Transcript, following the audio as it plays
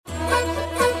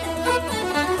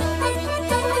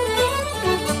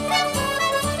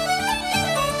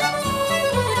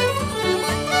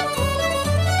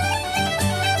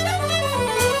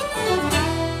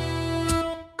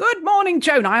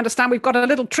Joan, I understand we've got a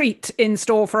little treat in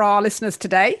store for our listeners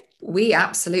today. We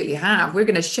absolutely have. We're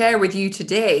going to share with you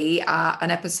today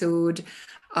an episode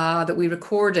that we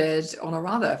recorded on a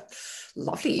rather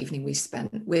lovely evening we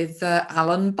spent with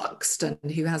Alan Buxton,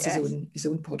 who has his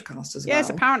own podcast as well. Yes,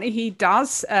 apparently he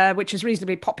does, which is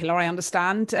reasonably popular, I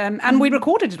understand. And we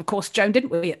recorded it, of course, Joan,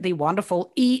 didn't we, at the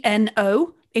wonderful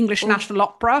ENO, English National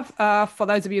Opera. For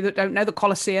those of you that don't know, the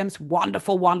Colosseum's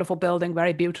wonderful, wonderful building,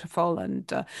 very beautiful. And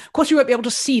of course, you won't be able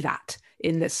to see that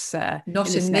in this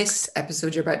this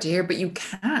episode you're about to hear, but you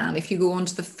can if you go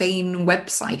onto the Fane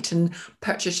website and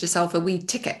purchase yourself a wee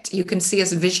ticket. You can see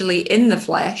us visually in the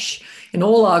flesh in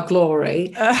all our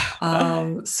glory.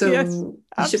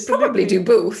 You should probably do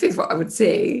both, is what I would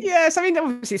say. Yes, I mean,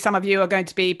 obviously some of you are going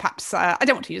to be perhaps, I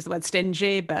don't want to use the word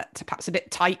stingy, but perhaps a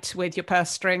bit tight with your purse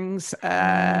strings.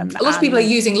 A lot of people are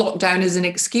using lockdown as an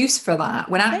excuse for that,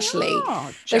 when actually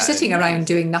they're sitting around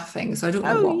doing nothing. So I don't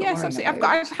know what they're worrying about.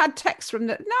 I've had texts from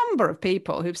a number of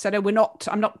people who've said,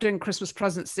 I'm not doing Christmas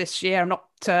presents this year. I'm not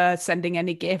sending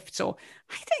any gifts. Or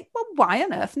I think, well, why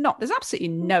on earth not? There's absolutely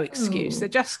no excuse. They're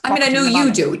just. I mean, I know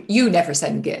you do. You never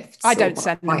send gifts. I don't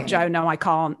send them, Joe. No, I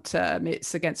can't.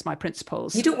 It's against my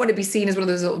principles. You don't want to be seen as one of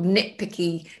those little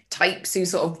nitpicky types who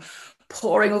sort of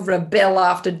poring over a bill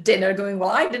after dinner going, well,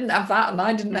 I didn't have that and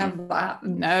I didn't have that.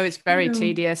 No, it's very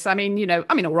tedious. I mean,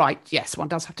 all right, yes, one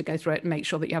does have to go through it and make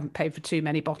sure that you haven't paid for too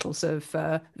many bottles of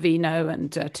vino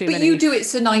and too many. But you do it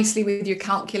so nicely with your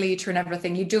calculator and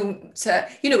everything. You don't,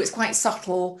 it's quite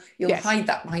subtle. You'll hide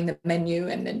that behind the menu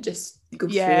and then just go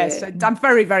through it. I'm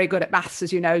very, very good at maths,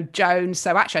 as you know, Joan.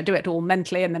 So actually I do it all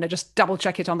mentally and then I just double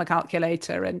check it on the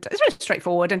calculator, and it's very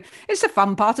straightforward and it's a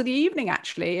fun part of the evening,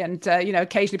 actually. And,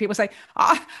 occasionally people say,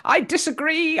 I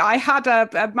disagree. I had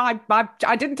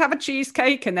I didn't have a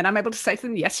cheesecake. And then I'm able to say to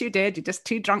them, yes, you did. You're just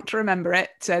too drunk to remember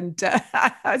it. And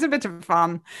it's a bit of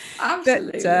fun.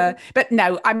 Absolutely. But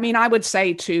no, I mean, I would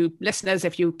say to listeners,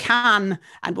 if you can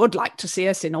and would like to see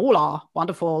us in all our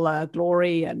wonderful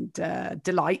glory and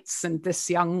delights, and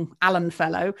this young Alan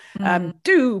fellow,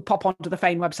 do pop onto the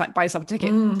Fane website, buy yourself a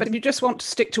ticket. But if you just want to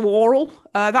stick to oral,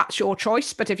 that's your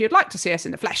choice. But if you'd like to see us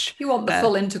in the flesh, if you want the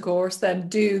full intercourse, then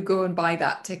do go and buy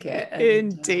that ticket. And,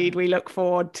 indeed, we look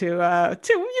forward to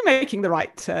you making the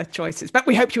right choices. But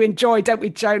we hope you enjoy, don't we,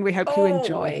 Joan? We hope you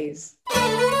enjoy.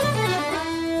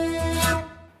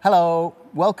 Hello,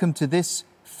 welcome to this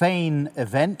Fane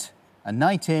event, a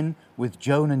night in with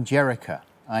Joan and Jericha.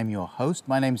 I'm your host.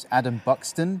 My name's Adam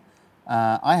Buxton.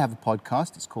 I have a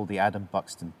podcast. It's called the Adam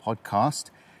Buxton Podcast.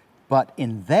 But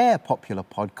in their popular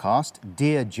podcast,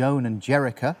 Dear Joan and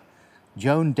Jericha,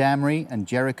 Joan Damry and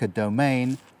Jericha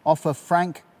Domain offer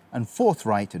frank and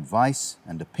forthright advice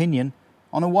and opinion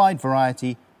on a wide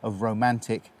variety of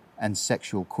romantic and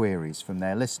sexual queries from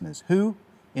their listeners, who,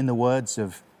 in the words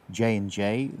of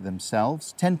J&J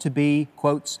themselves, tend to be,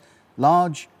 quotes,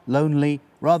 large, lonely,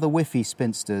 rather whiffy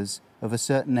spinsters of a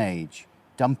certain age,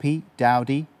 dumpy,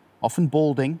 dowdy, often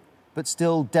balding, but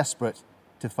still desperate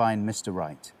to find Mr.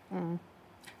 Right.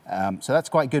 So that's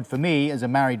quite good for me as a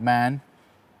married man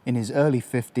in his early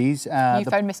 50s. You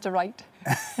found Mr. Right.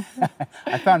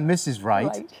 I found Mrs.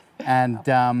 Right. And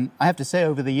I have to say,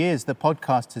 over the years, the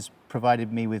podcast has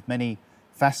provided me with many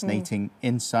fascinating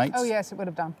insights. Oh, yes, it would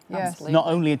have done. Yes. Not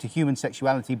only into human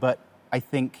sexuality, but I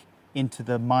think into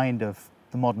the mind of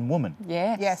the modern woman.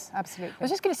 Yes, absolutely. I was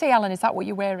just going to say, Alan, is that what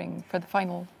you're wearing for the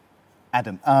final?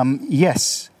 Adam,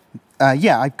 yes. I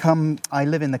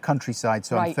live in the countryside,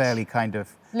 so I'm fairly kind of...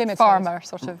 Limited. Farmer,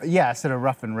 sort of. Yeah, sort of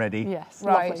rough and ready. Yes,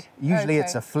 lovely. Usually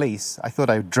it's a fleece. I thought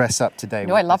I would dress up today.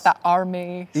 No, I love that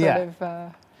army sort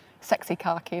of sexy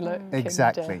khaki look.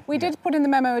 Exactly. We did put in the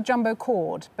memo a jumbo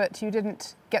cord, but you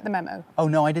didn't get the memo. Oh,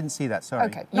 no, I didn't see that, sorry.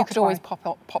 Okay. You could always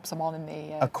pop some on in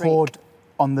the A cord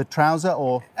on the trouser,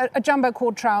 or...? A jumbo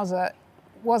cord trouser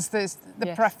was the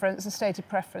preference, the stated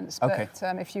preference. Okay.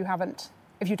 But if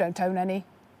you don't own any,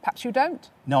 perhaps you don't.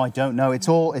 No, I don't know. It's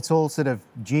all sort of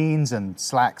jeans and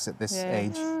slacks at this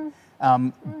age.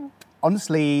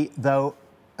 Honestly, though,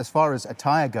 as far as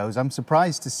attire goes, I'm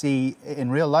surprised to see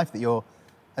in real life that you're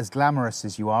as glamorous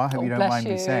as you are. I hope you don't mind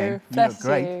me saying. You look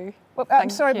great. Well, I'm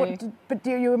sorry, but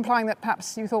are you implying that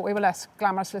perhaps you thought we were less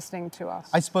glamorous listening to us?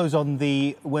 I suppose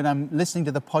when I'm listening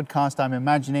to the podcast, I'm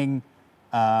imagining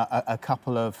a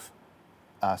couple of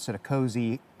sort of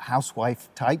cozy housewife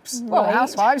types Well, Right.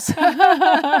 housewives.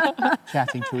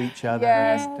 chatting to each other.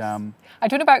 Yes. And, I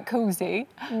don't know about cosy.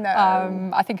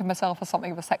 No. I think of myself as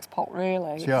something of a sex pot,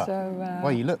 really. sure. So,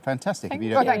 Well, you look fantastic. If you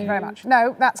Well, don't, thank you very much.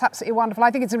 No, that's absolutely wonderful. I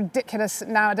think it's ridiculous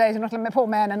nowadays. Poor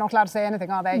men are not allowed to say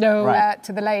anything, are they? No. Right.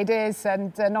 To the ladies,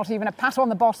 and not even a pat on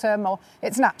the bottom. Or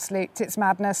it's it's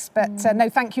madness. But no,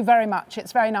 thank you very much.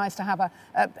 It's very nice to have a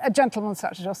gentleman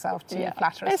such as yourself to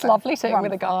flatter us. It's So lovely sitting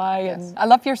with a wonderful. guy, and I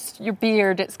love your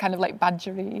beard. It's kind of like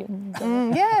badgery,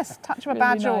 and Yes, touch of a Really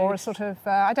badger or a nice. sort of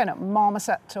I don't know,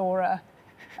 marmoset or a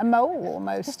mole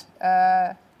almost.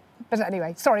 But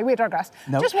anyway, sorry, we digress.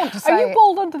 No. Just want to say, are you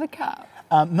bald under the cap?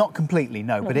 not completely,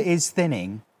 no, but it is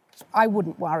thinning. I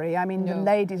wouldn't worry. I mean, the No.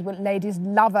 ladies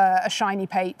love a shiny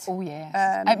pate. Oh yes,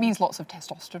 it means lots of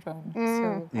testosterone.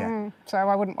 So Yeah. So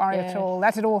I wouldn't worry at Yes. all.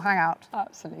 Let it all hang out.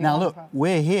 absolutely. Now, look, wonderful.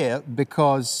 we're here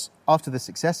because after the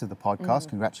success of the podcast,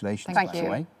 congratulations, Thank by you. the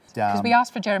way. Because we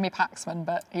asked for Jeremy Paxman,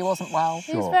 but he wasn't well. He's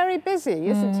Sure. very busy,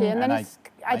 isn't he? And then And he's,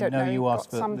 I don't know, you got asked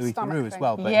for some Louis stomach Theroux as thing.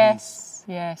 well, but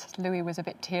Yes, Louis was a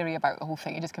bit teary about the whole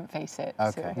thing. He just couldn't face it.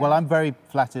 Okay. So. Well, I'm very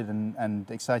flattered and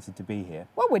excited to be here.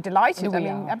 Well, we're delighted. We I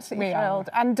mean, are. absolutely We thrilled.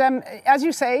 are. And as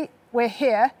you say, we're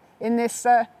here in this,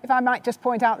 if I might just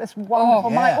point out this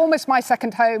wonderful, yeah. almost my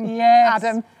second home, Yes.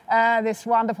 Adam, this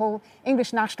wonderful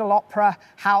English National Opera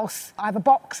house. I have a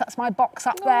box, that's my box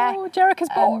up there. Oh, Jerica's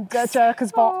And, box.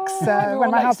 Jerica's box, Oh, everyone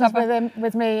when my likes to husband's have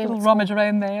with me. Little rummage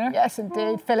around there. Yes,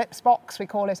 indeed. Philip's box, we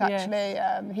call it Yes.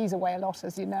 actually. He's away a lot,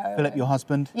 as you know. Philip, your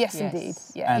husband? Yes, Yes. indeed.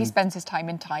 He Yeah. And- spends his time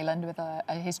in Thailand with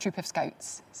his troop of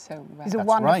scouts. So He's a That's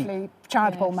wonderfully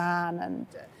charitable Yes. man. And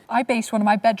I based one of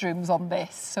my bedrooms on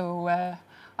this. So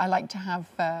I like to have,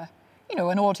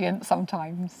 an audience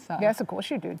sometimes. yes, of course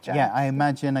you do, Joe. Yeah, I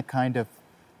imagine a kind of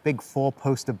big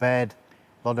 4-poster bed,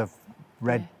 a lot of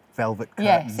red velvet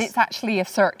curtains. Yes, it's actually a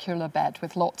circular bed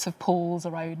with lots of poles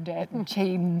around it, and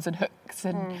chains and hooks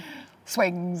and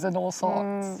swings and all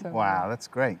sorts. So, Wow, that's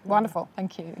great. Wonderful.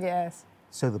 Thank you. Yes.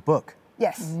 So the book,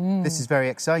 Yes. this is very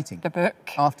exciting. The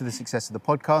book. After the success of the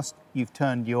podcast, you've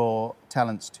turned your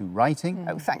talents to writing.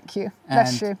 Oh, thank you.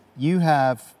 Bless and you. you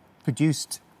have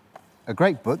produced a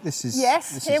great book. This is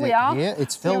Yes, this here is we it are. Here.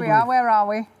 It's Here filled we are. with Where are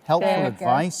we? helpful There we go.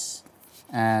 advice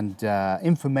and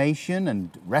information and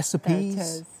recipes. There it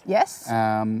is.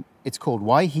 Yes. It's called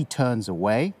Why He Turns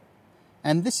Away.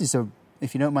 And this is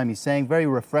if you don't mind me saying, very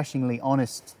refreshingly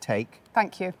honest take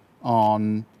Thank you.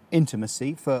 on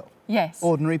intimacy for Yes.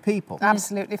 ordinary people.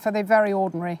 Absolutely. For the very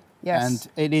ordinary. Yes.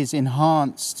 And it is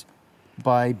enhanced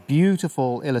by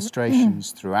beautiful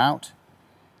illustrations throughout,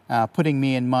 putting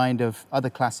me in mind of other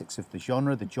classics of the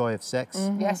genre, The Joy of Sex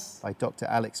yes. by Dr.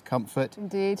 Alex Comfort.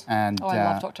 Indeed. And Oh, I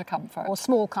love Dr. Comfort. Or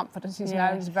Small Comfort, as he's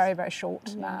known. He's a Yes. very, very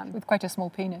short man. With quite a small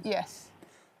penis. Yes.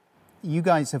 you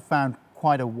guys have found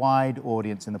quite a wide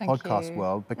audience in the Thank podcast you.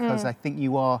 world because I think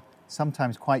you are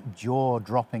sometimes quite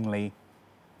jaw-droppingly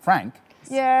frank.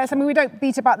 Yes. I mean, we don't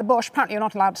beat about the bush. Apparently, you're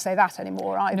not allowed to say that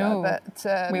anymore either. No.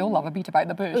 But We all love a beat about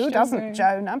the bush. who don't doesn't, we?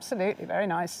 Joan? Absolutely. Very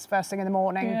nice. First thing in the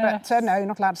morning. Yes. But no, you're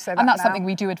not allowed to say that And that's now. something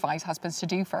we do advise husbands to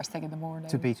do first thing in the morning.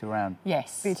 To beat around.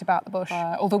 Yes. Beat about the bush.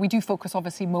 Although we do focus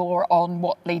obviously more on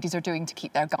what ladies are doing to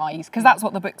keep their guys, because that's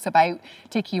what the book's about,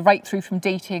 taking you right through from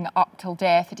dating up till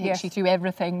death. It takes Yes. you through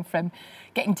everything from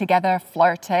getting together,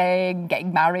 flirting,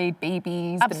 getting married,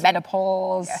 babies, Absolutely. the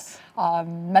menopause, Yes.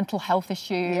 Mental health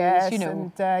issues, Yes, you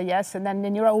know. and yes, and then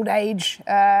in your old age,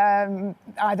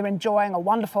 either enjoying a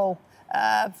wonderful,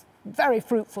 very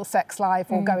fruitful sex life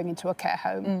or going into a care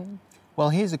home. Well,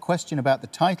 here's a question about the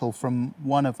title from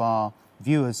one of our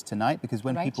viewers tonight, because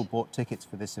when Right. people bought tickets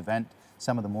for this event,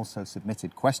 some of them also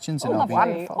submitted questions, Oh, and lovely.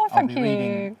 wonderful. Oh, I'll thank be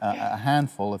reading you. a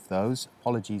handful of those.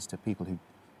 Apologies to people who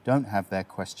don't have their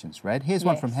questions read. Here's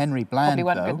one from Yes. Henry Bland, Probably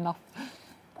weren't though. good enough.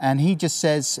 And he just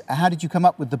says, how did you come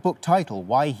up with the book title,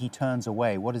 Why He Turns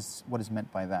Away? What is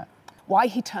meant by that? Why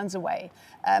he turns away.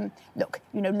 Look,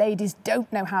 ladies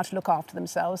don't know how to look after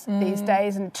themselves these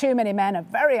days, and too many men are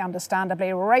very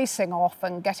understandably racing off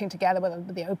and getting together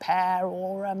with the au pair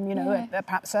or,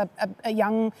 perhaps a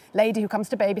young lady who comes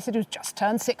to babysit who's just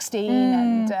turned 16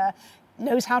 and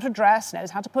knows how to dress,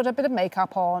 knows how to put a bit of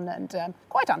makeup on, and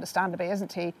quite understandably,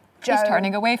 isn't he? He's Joe?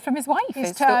 turning away from his wife.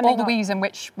 He's It's all turning the on- ways in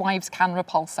which wives can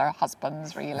repulse their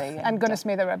husbands, really. And goodness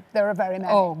me, there are very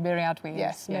many. Oh, myriad ways.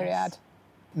 yes, myriad.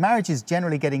 Marriage is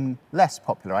generally getting less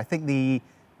popular. I think the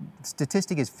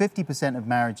statistic is 50% of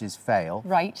marriages fail,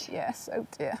 Right. Yes, oh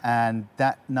dear. and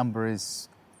that number is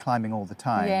climbing all the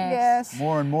time. Yes. Yes.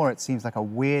 More and more, it seems like a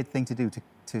weird thing to do to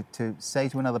to say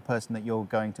to another person that you're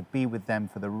going to be with them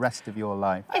for the rest of your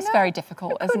life? It's very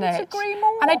difficult, isn't it? Agree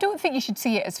more. And I don't think you should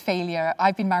see it as failure.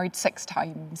 I've been married 6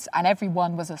 times and every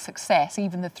one was a success,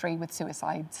 even the 3 with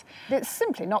suicides. It's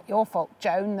simply not your fault,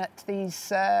 Joan, that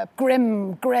these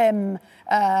grim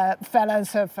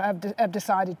fellas have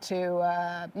decided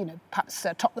to, perhaps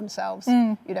top themselves.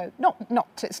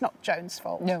 It's not Joan's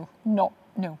fault. No.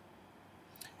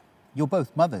 You're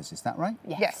both mothers, is that right?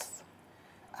 Yes.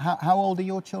 How old are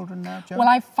your children now, Joan? Well,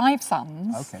 I have 5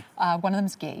 sons. Okay. One of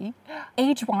them's gay.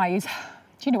 Age-wise, do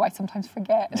you know, I sometimes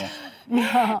forget.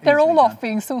 Yeah. They're all Easily off done.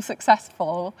 being so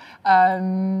successful.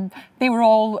 They were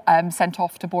all sent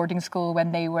off to boarding school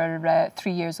when they were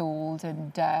 3 years old,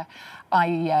 and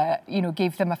I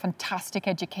gave them a fantastic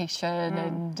education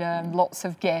and lots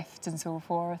of gifts and so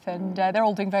forth, and they're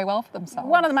all doing very well for themselves.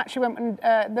 One of them actually went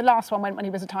when the last one went when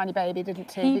he was a tiny baby,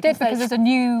 didn't he? He did, because there's a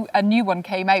new one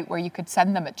came out where you could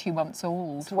send them at 2 months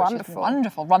old. It's which wonderful. is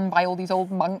wonderful, run by all these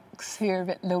old monks who are a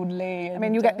bit lonely. I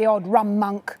mean, you get the odd rum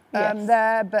monk Yes.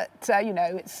 there, but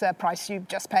it's a price you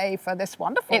just pay for this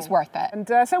wonderful. It's worth it. And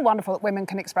so wonderful that women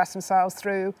can express themselves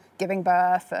through giving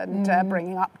birth and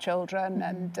bringing up children,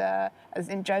 and as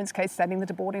in Joan's case, sending them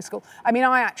to boarding school. I mean,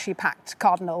 I actually packed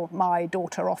Cardinal, my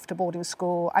daughter, off to boarding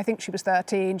school. I think she was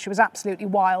 13. She was absolutely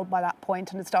wild by that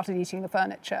point and had started eating the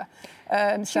furniture.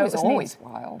 She was always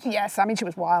wild. Yes, I mean, she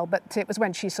was wild, but it was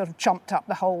when she sort of chomped up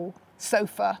the whole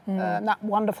sofa, that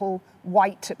wonderful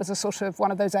white. It was a sort of one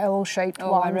of those L-shaped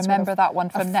ones. I remember that one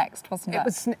from Next, wasn't it? It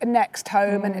was Next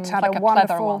Home, and it had like a a pleather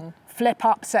wonderful one.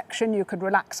 flip-up section you could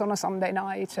relax on a Sunday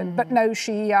night. And but no,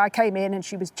 I came in and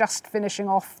she was just finishing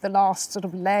off the last sort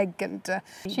of leg, and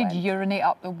she'd urinate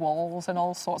up the walls and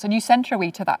all sorts. And you sent her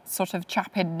away to that sort of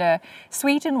chap in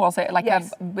Sweden, was it? Like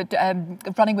Yes.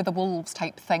 running with the wolves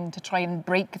type thing to try and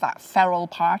break that feral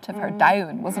part of her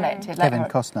down, wasn't it? To let Kevin her...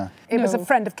 Costner. It was a No.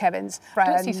 friend of Kevin's.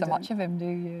 Don't see so much of him, do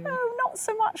you? No, not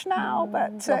so much now,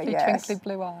 but Lovely yes. twinkly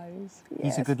blue eyes.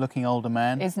 He's a good-looking older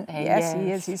man. Isn't he? Yes,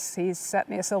 he is. He's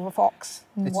certainly a silver fox.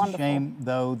 It's Wonderful. a shame,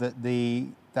 though, that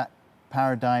that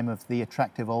paradigm of the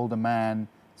attractive older man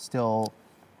still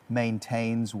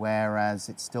maintains, whereas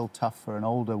it's still tough for an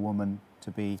older woman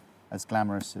to be as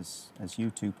glamorous as you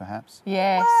two, perhaps.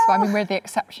 Yes. I mean, we're the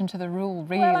exception to the rule,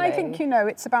 really. Well, I think,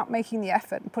 it's about making the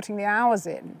effort and putting the hours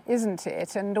in, isn't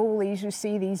it? And all these, you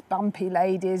see these bumpy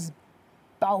ladies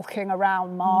bulking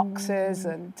around Marx's,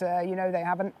 and, they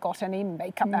haven't got any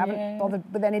makeup, they haven't bothered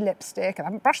with any lipstick, and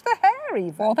haven't brushed their hair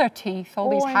even. All their teeth,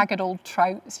 all these Oh, haggard old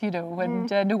trouts,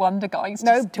 and no wonder guys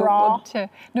No just don't bra. want to.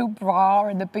 No bra,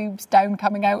 and the boobs down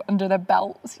coming out under their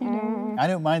belts, you know. I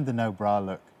don't mind the no bra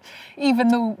look. Even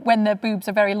though when their boobs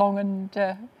are very long and...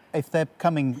 If they're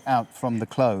coming out from the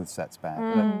clothes, that's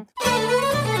bad.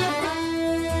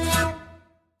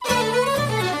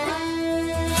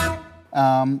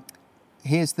 But,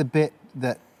 here's the bit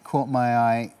that caught my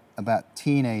eye about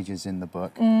teenagers in the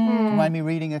book. Do you mind me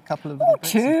reading a couple of little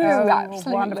bits? True,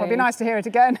 absolutely. Wonderful. It'd be nice to hear it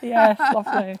again. Yes,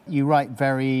 lovely. You write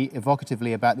very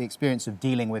evocatively about the experience of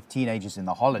dealing with teenagers in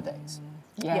the holidays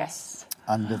Yes.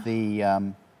 under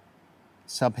the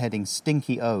subheading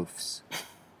Stinky Oafs.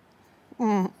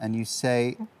 And you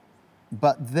say,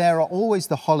 but there are always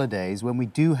the holidays when we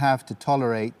do have to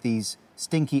tolerate these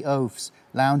stinky oafs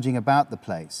lounging about the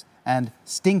place. And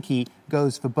stinky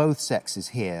goes for both sexes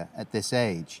here at this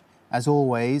age. As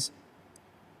always,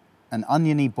 an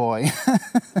oniony boy...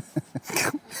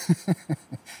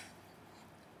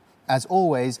 As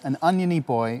always, an oniony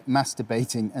boy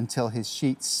masturbating until his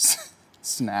sheets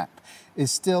snap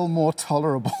is still more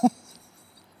tolerable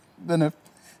than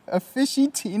a fishy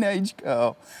teenage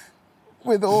girl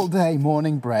with all-day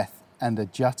morning breath and a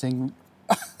jutting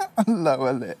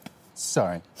lower lip.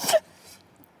 Sorry.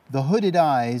 The hooded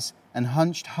eyes and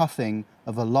hunched huffing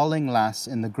of a lolling lass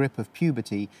in the grip of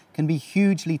puberty can be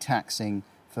hugely taxing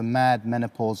for mad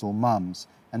menopausal mums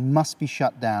and must be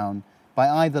shut down by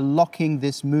either locking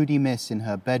this moody miss in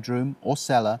her bedroom or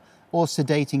cellar or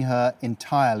sedating her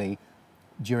entirely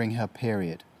during her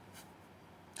period.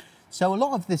 So a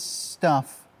lot of this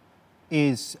stuff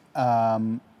is,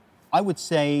 I would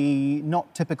say,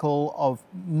 not typical of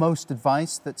most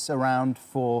advice that's around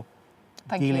for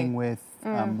Thank dealing you. with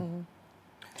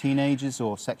teenagers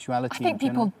or sexuality. I think in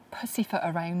general. people pussyfoot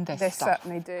around this They stuff.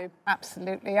 certainly do.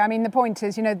 Absolutely. I mean, the point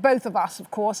is, both of us, of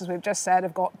course, as we've just said,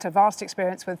 have got a vast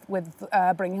experience with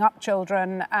bringing up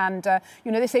children, and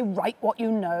they say write what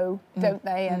you know, don't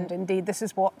they? And indeed, this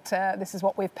is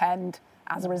what we've penned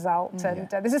as a result, and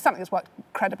this is something that's worked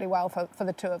incredibly well for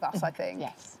the two of us, I think.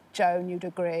 Yes. Joan, you'd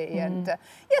agree, and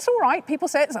yes, all right. People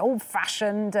say it's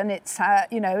old-fashioned, and it's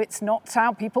it's not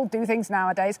how people do things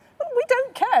nowadays. But We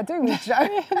don't care, do we,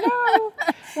 Jo? No,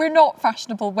 we're not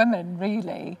fashionable women,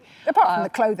 really. Apart from the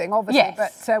clothing, obviously,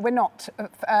 yes. but we're not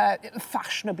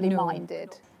fashionably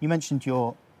minded. You mentioned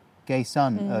your gay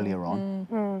son earlier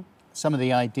on. Some of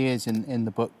the ideas in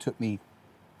the book took me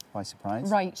by surprise.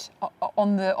 Right,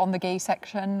 on the gay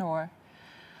section, or...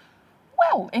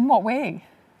 Well, in what way?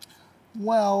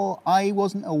 Well, I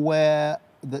wasn't aware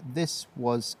that this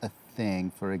was a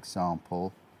thing, for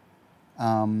example.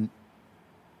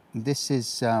 This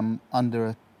is under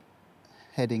a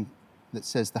heading that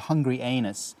says the hungry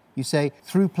anus. You say,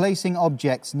 through placing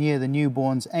objects near the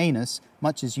newborn's anus,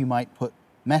 much as you might put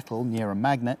metal near a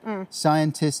magnet,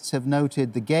 scientists have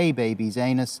noted the gay baby's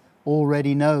anus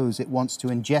already knows it wants to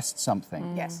ingest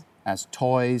something. Yes. As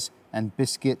toys and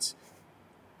biscuits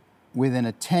within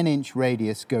a 10-inch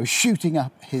radius go shooting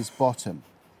up his bottom.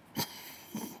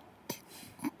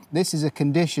 This is a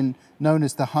condition known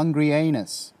as the hungry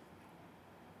anus,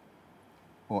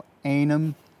 or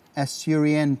anum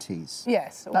esurientes,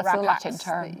 Yes, or That's the rapax, Latin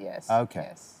term. Yes. Okay.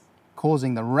 Yes.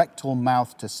 causing the rectal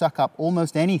mouth to suck up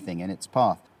almost anything in its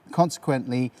path.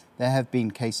 Consequently, there have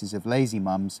been cases of lazy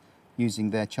mums using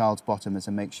their child's bottom as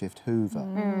a makeshift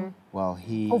hoover. While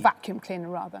he... Or vacuum cleaner,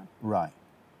 rather. Right.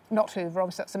 Not hoover,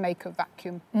 obviously that's a make of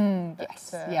vacuum. Yes,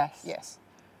 yes. Yes.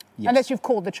 Yes. Unless you've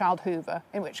called the child Hoover,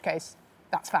 in which case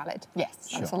that's valid. Yes,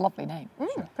 that's Sure. a lovely name.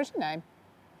 Pretty name.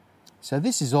 So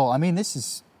this is all, I mean, this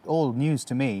is all news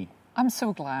to me. I'm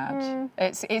so glad.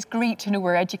 It's great to know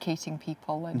we're educating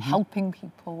people and helping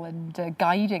people and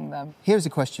guiding them. Here's a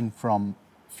question from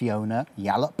Fiona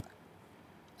Yallop.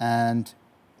 And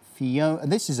Fiona,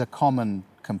 this is a common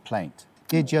complaint.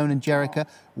 Dear Joan and Jericha,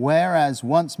 whereas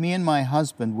once me and my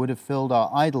husband would have filled our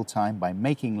idle time by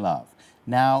making love,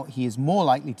 now he is more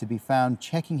likely to be found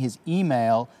checking his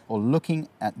email or looking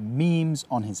at memes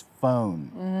on his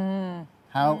phone.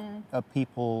 How do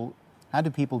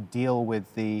people deal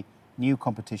with the new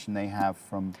competition they have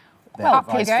from their Well,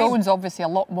 devices? his phone's obviously a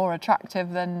lot more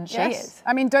attractive than she is.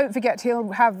 I mean, don't forget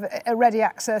he'll have a ready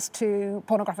access to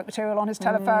pornographic material on his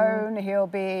telephone. He'll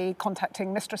be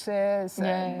contacting mistresses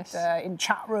Yes. and in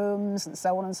chat rooms and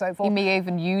so on and so He forth. may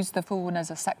even use the phone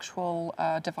as a sexual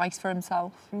device for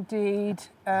himself, Indeed.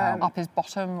 up his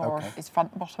bottom or Okay. his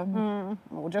front bottom.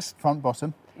 Or just, Front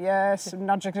bottom. yes,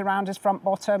 nudging around his front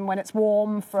bottom when it's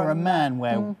warm. From, For a man,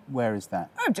 where is that?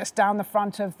 just down the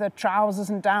front of the trousers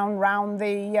and down round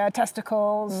the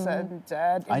testicles. And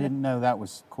I didn't know that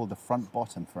was called the front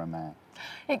bottom for a man.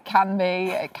 It can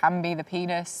be the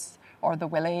penis or the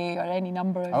willy or any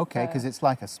number of Okay, because it's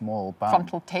like a small bum.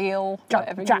 frontal tail,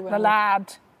 whatever Jack you the will.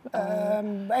 Lad.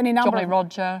 Any number Jolly of...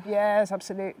 Roger. Yes,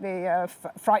 absolutely.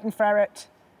 Frightened Ferret.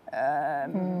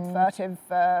 Furtive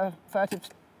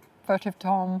Furtive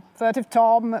Tom,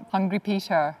 Tom, Hungry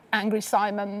Peter. Angry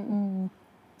Simon,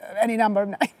 any number of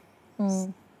names.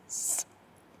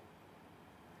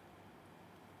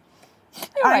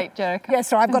 You're right, Jericha. Yeah,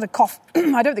 so I've got a cough.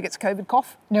 I don't think it's a COVID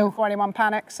cough. No. Before anyone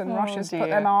panics and rushes to put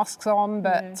dear. their masks on.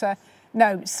 But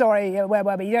no, sorry, where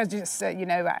were we? Yeah, just,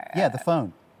 Yeah, the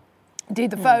phone.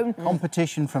 Indeed, the phone.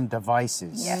 Competition from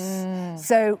devices. Yes.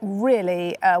 So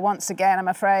really, once again, I'm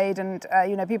afraid, and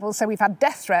people say we've had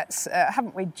death threats,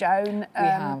 haven't we, Joan?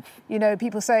 We have.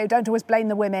 People say don't always blame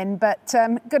the women, but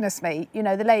goodness me,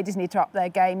 the ladies need to up their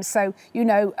game. So you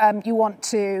want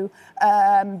to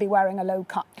be wearing a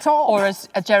low-cut top, Or as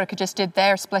Jericha just did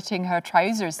there, splitting her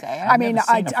trousers there. I mean, never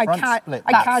I seen a front split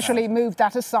I that casually size. moved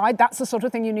that aside. That's the sort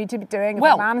of thing you need to be doing if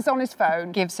Well, a man's on his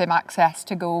phone. Gives him access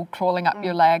to go crawling up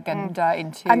your leg and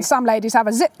into... And some ladies have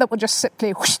a zip that will just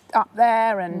simply whoosh up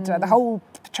there, and the whole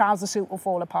trouser suit will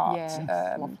fall apart. Yes,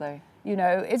 lovely.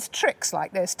 It's tricks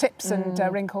like this, tips and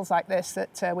wrinkles like this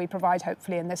that we provide,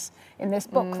 hopefully, in this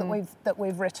book that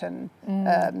we've written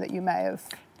that you may have.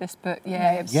 This book, may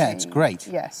yeah. have Yeah, seen. it's great.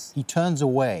 Yes. He turns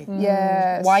away.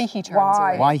 Yes. Why he turns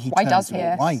away. Why he Why turns does he?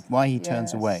 away. Why he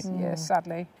turns Yes. away. Yes,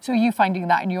 sadly. So are you finding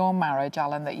that in your marriage,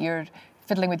 Alan, that you're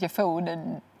fiddling with your phone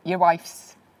and your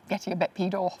wife's getting a bit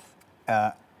peed off?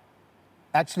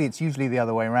 Actually, it's usually the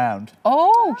other way around.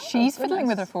 Oh, she's fiddling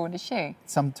with her phone, is she?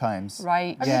 Sometimes.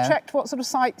 Right. Have Yeah. you checked what sort of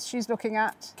sites she's looking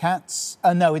at? Cats?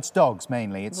 No, it's dogs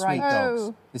mainly. It's Right. sweet dogs.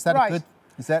 Oh, Is that right. a good?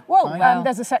 Is that Well, fine?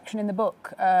 there's a section in the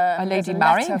book. A there's lady letter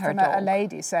marrying her from a dog.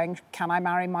 lady saying, "Can I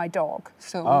marry my dog?"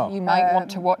 So Oh. you might want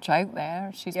to watch out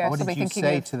there. She's yes. What possibly did you thinking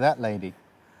say of... to that lady?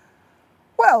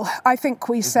 Well, I think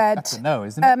we said That's a no,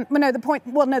 isn't it? no. The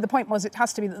point was it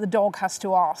has to be that the dog has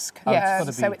to ask. Oh, it's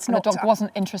gotta so be- it's And the not. dog wasn't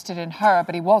interested in her,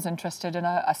 but he was interested in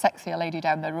a sexier lady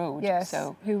down the road. Yes,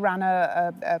 So who ran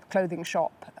a clothing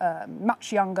shop,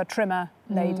 much younger, trimmer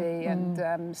lady,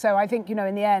 and so I think in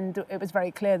the end it was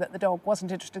very clear that the dog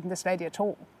wasn't interested in this lady at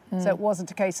all. So it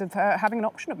wasn't a case of her having an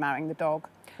option of marrying the dog.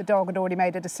 The dog had already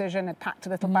made a decision, had packed a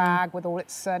little bag with all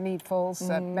its needfuls,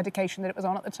 medication that it was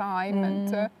on at the time,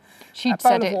 and She'd a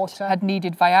bowl said of it water. had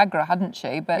needed Viagra, hadn't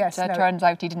she? But Yes, no, turns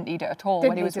out he didn't need it at all didn't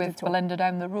when he was need it with at all. Belinda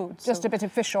down the road. Just so. a bit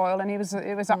of fish oil, and it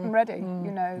was up and ready,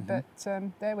 you know. But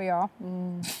there we are.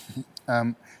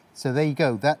 So there you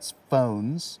go. That's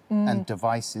phones and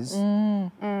devices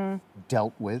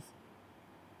dealt with.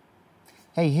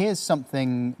 Hey, here's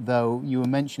something, though. You were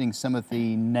mentioning some of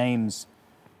the names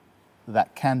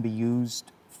that can be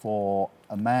used for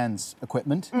a man's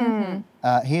equipment.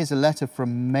 Here's a letter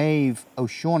from Maeve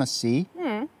O'Shaughnessy.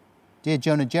 Dear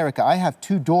Joan and Jericha, I have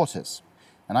 2 daughters,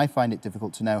 and I find it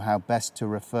difficult to know how best to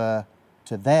refer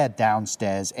to their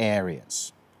downstairs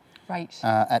areas. Right.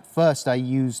 At first, I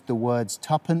used the words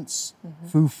tuppence,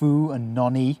 foo-foo, and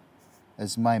nonny,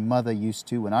 as my mother used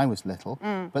to when I was little.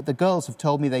 But the girls have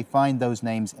told me they find those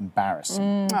names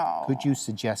embarrassing. Oh. Could you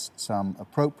suggest some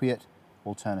appropriate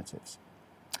alternatives?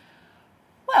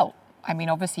 Well, I mean,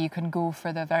 obviously you can go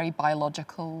for the very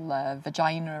biological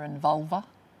vagina and vulva.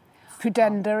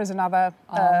 Pudenda is another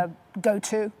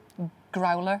go-to.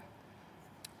 Growler.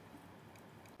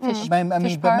 But fish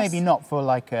maybe purse. not for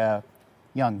like a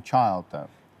young child, though.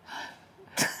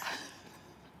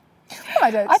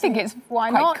 Well, I think it's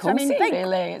why quite not? cosy,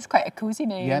 really. It's quite a cosy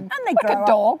name. Yeah. And they like grow a up.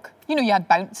 dog. You know, you had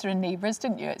Bouncer and Neighbours,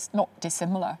 didn't you? It's not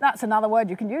dissimilar. That's another word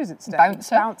you can use instead.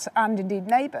 Bouncer. Bouncer and indeed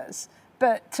neighbours.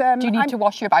 But Do you need to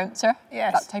wash your bouncer?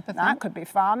 Yes, That type of thing. that could be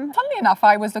fun. Funnily enough,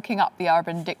 I was looking up the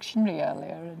Urban Dictionary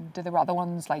earlier, and there were other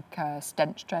ones like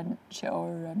stench trench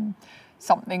or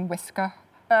something whisker.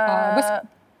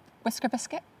 Whisker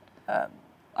biscuit. I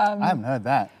haven't heard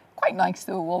that. Quite nice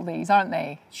though, all these, aren't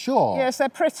they? Sure. Yes, they're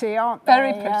pretty, aren't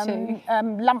Very they? pretty.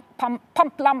 Lump, pump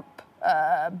lump,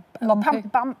 Lumpy.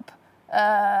 pump bump,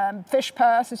 fish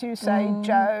purse, as you say,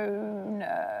 Joan,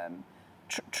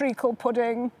 treacle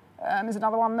pudding is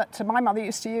another one that my mother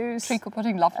used to use. Treacle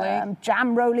pudding, lovely.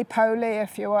 Jam roly-poly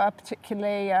if you were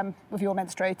particularly, if you were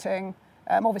menstruating.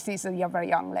 Obviously, these are very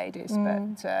young ladies,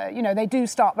 but, you know, they do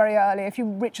start very early. If you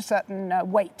reach a certain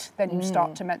weight, then you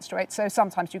start to menstruate. So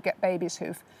sometimes you get babies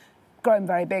who've grown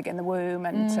very big in the womb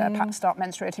and perhaps start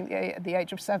menstruating at the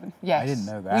age of 7. Yes. I didn't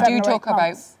know that. We 7 do or 8 talk about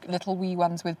months. little wee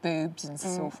ones with boobs and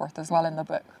so forth as well in the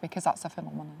book, because that's a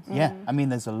phenomenon. Yeah, I mean,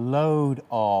 there's a load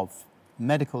of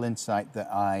medical insight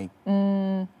that I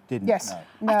didn't Yes.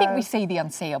 know. I think we say the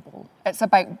unsayable. It's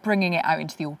about bringing it out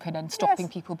into the open and stopping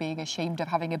Yes. people being ashamed of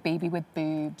having a baby with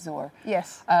boobs or,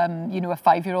 Yes. you know, a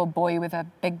 5-year-old boy with a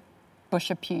big bush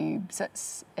of pubes.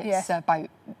 It's Yes. about...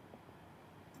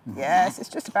 Yes, it's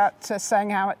just about saying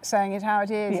it how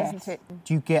it is, Yes. isn't it?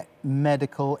 Do you get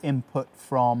medical input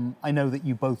from, I know that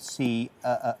you both see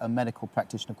a medical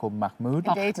practitioner called Mahmoud.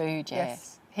 Indeed. Mahmoud, yes.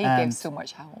 Yes. He And gives so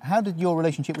much help. How did your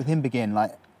relationship with him begin,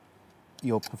 like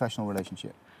your professional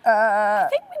relationship? I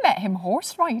think we met him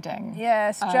horse riding.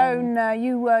 Yes, Joan,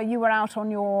 you were out on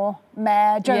your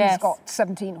mare. Joan's Yes. got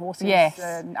 17 horses Yes.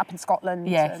 up in Scotland,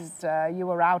 Yes. and you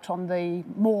were out on the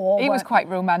moor. It was weren't quite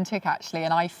romantic, actually,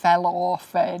 and I fell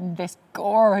off, and this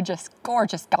gorgeous,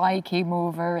 gorgeous guy came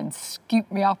over and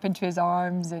scooped me up into his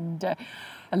arms and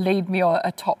laid me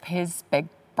atop his big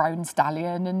brown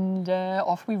stallion, and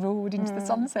off we rode into the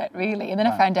sunset, really. And then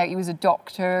I found out he was a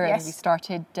doctor, and Yes. we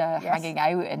started hanging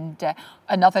out. And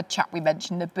another chap we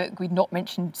mentioned in the book, we'd not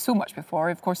mentioned so much before,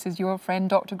 of course, is your friend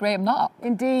Dr. Graham Nutt.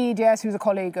 Indeed, yes, he was a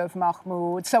colleague of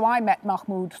Mahmoud. So I met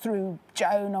Mahmoud through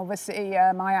Joan, obviously.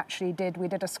 We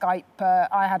did a Skype.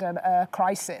 I had a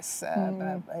crisis,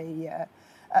 a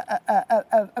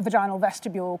vaginal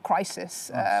vestibule crisis,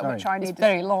 sorry. which I It's needed.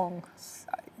 very long.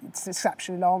 It's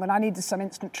exceptionally long, and I needed some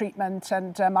instant treatment.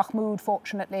 And Mahmoud,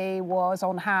 fortunately, was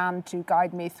on hand to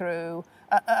guide me through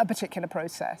a particular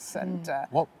process. And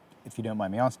What, if you don't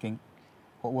mind me asking,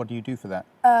 what do you do for that?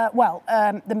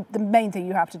 the main thing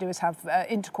you have to do is have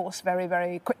intercourse very,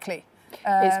 very quickly.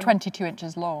 It's 22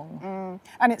 inches long.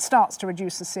 And it starts to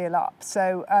reduce the seal up.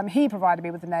 So he provided me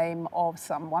with the name of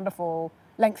some wonderful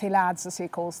lengthy lads, as he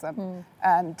calls them.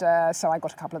 And so I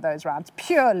got a couple of those rounds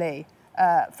purely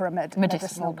for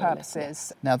medicinal really,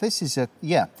 purposes. Now, this is a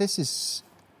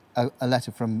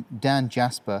letter from Dan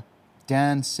Jasper.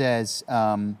 Dan says,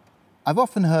 I've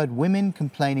often heard women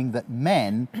complaining that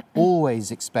men always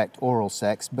expect oral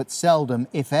sex, but seldom,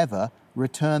 if ever,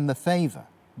 return the favour.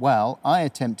 Well, I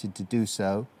attempted to do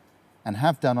so and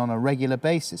have done on a regular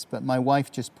basis, but my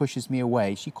wife just pushes me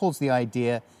away. She calls the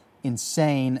idea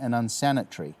insane and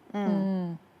unsanitary.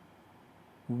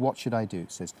 What should I do,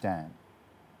 says Dan.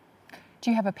 Do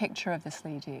you have a picture of this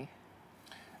lady?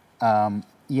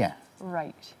 Yeah.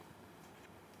 Right.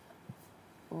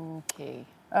 Okay.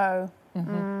 Oh,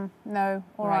 no,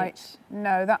 all right.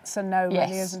 No, that's a no, Yes,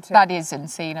 really, isn't it? that is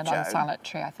insane and Joan.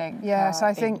 unsanitary, I think. Yes,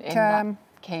 I think, in that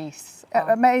case.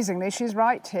 Amazingly, she's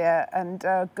right here. And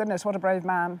goodness, what a brave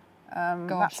man.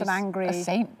 Gosh, That's an he's angry... a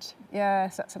saint.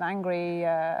 Yes, that's an angry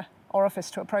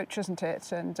orifice to approach, isn't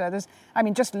it? And there's, I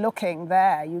mean, just looking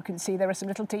there, you can see there are some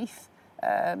little teeth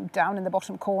down in the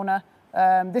bottom corner.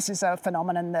 This is a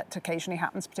phenomenon that occasionally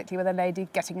happens, particularly with a lady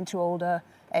getting into older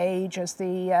age as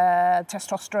the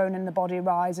testosterone in the body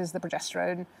rises, the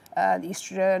progesterone, the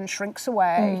estrogen shrinks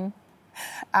away.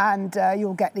 And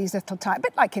you'll get these little tiny, a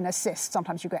bit like in a cyst,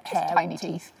 sometimes you get hair tiny and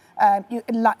teeth.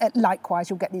 Likewise,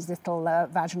 you'll get these little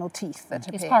vaginal teeth that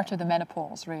appear. It's part of the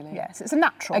menopause, really. Yes, it's a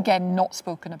natural. Again, not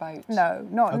spoken about. No,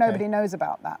 nobody knows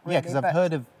about that, really. Yeah, because I've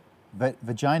heard of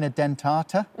vagina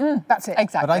dentata, That's it.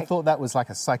 Exactly. but I thought that was like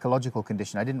a psychological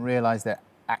condition. I didn't realise they're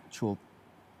actual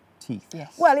teeth.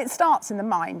 Yes. Well, it starts in the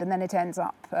mind and then it ends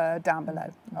up down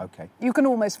below. Okay. You can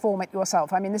almost form it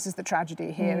yourself. I mean, this is the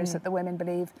tragedy here: is that the women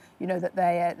believe, that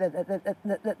they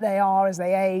that they are, as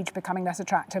they age, becoming less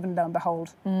attractive, and lo and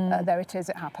behold, there it is.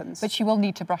 It happens. But she will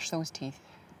need to brush those teeth.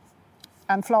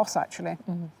 And floss, actually.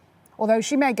 Although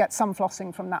she may get some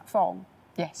flossing from that thong.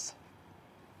 Yes.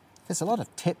 There's a lot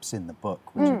of tips in the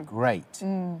book, which are great.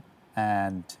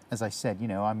 And as I said,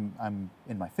 I'm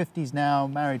in my 50s now,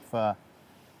 married for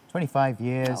 25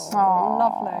 years. Oh,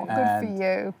 lovely. Good for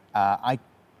you. I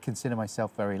consider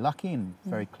myself very lucky and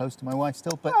very close to my wife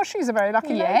still, but Oh, she's a very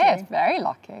lucky Yes, lady. very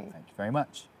lucky. thank you very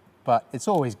much. But it's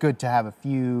always good to have a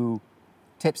few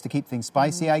tips to keep things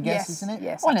spicy, I guess, Yes, isn't it?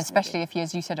 yes. Well, and absolutely. especially if,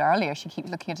 as you said earlier, she keeps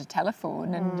looking at a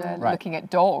telephone and Right. looking at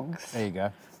dogs. There you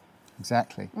go.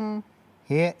 Exactly.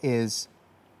 Here is,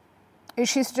 Is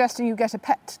she suggesting you get a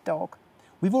pet dog?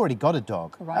 we've already got a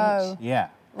dog. Right. Oh. Yeah.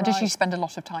 And does she Right. spend a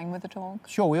lot of time with the dog?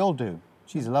 Sure, we all do.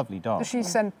 She's a lovely dog. Does she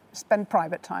spend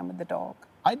private time with the dog?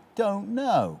 I don't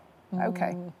know.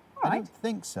 Okay. I All right. don't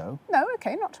think so. No,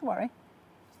 okay, not to worry.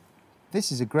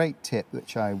 This is a great tip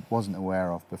which I wasn't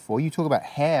aware of before. You talk about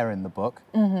hair in the book,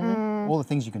 all the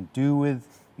things you can do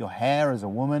with your hair as a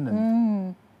woman,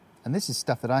 and this is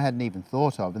stuff that I hadn't even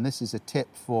thought of. And this is a tip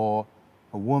for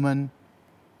a woman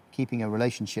keeping a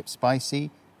relationship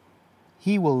spicy.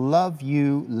 He will love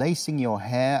you lacing your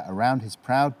hair around his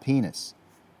proud penis,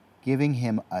 giving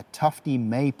him a tufty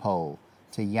maypole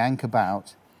to yank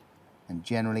about and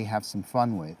generally have some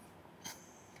fun with.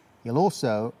 You'll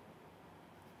also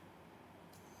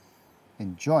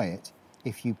enjoy it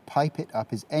if you pipe it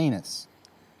up his anus.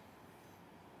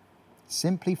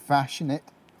 Simply fashion it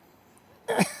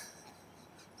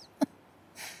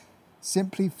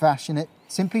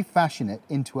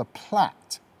into a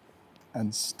plait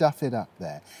and stuff it up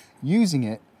there, using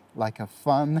it like a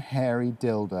fun, hairy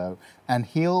dildo, and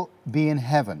he'll be in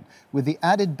heaven with the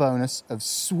added bonus of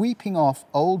sweeping off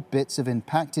old bits of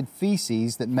impacted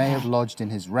feces that may have lodged in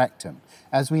his rectum.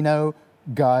 As we know,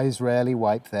 guys rarely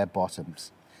wipe their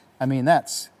bottoms. I mean,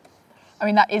 that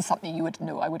is something you would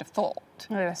know, I would have thought.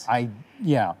 Yes.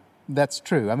 yeah, that's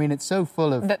true. I mean, it's so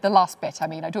full of... The last bit, I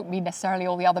mean, I don't mean necessarily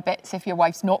all the other bits if your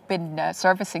wife's not been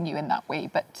servicing you in that way,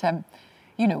 but,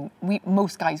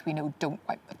 most guys we know don't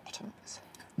wipe their bottoms.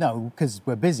 No, because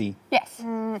we're busy. Yes.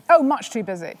 Oh, much too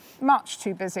busy. Much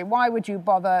too busy. Why would you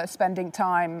bother spending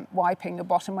time wiping your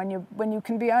bottom when you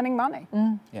can be earning money?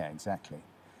 Yeah, exactly.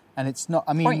 And it's not,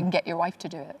 I mean... Or you can get your wife to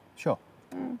do it. Sure.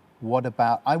 What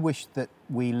about, I wish that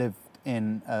we lived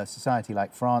in a society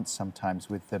like France sometimes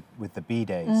with the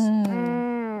bidets.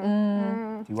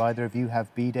 Do either of you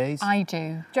have bidets? I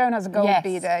do. Joan has a gold Yes.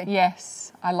 bidet.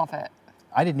 Yes, I love it.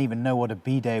 I didn't even know what a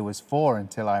bidet was for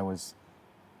until I was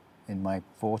in my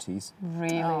 40s.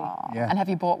 Really. Yeah. And have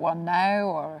you bought one now,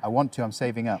 or? I want to, I'm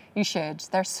saving up. You should.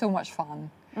 They're so much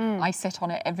fun. I sit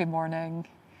on it every morning.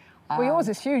 Well, yours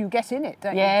is huge. You get in it,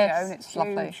 don't Yes, you, Joan? It's it's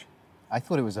lovely. huge. I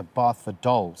thought it was a bath for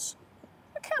dolls.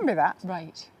 It can be that.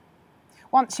 Right.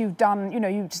 Once you've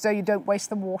done, so you don't waste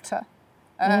the water.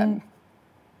 You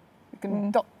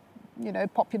can,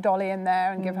 pop your dolly in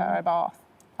there and give her a bath.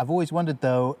 I've always wondered,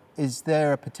 though, is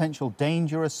there a potential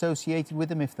danger associated with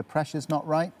them if the pressure's not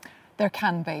right? There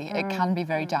can be. It can be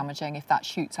very damaging if that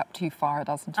shoots up too far,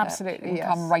 doesn't it? Absolutely, It can yes.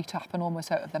 come right up and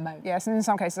almost out of the mouth. Yes, and in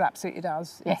some cases, absolutely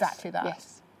does. Yes, Exactly that.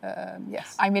 Yes.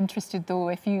 Yes. I'm interested,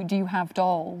 though, do you have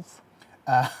dolls?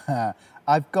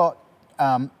 I've got,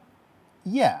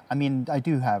 yeah, I mean, I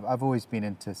do have. I've always been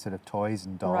into sort of toys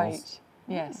and dolls. Right.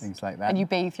 Yes. Things like that. And you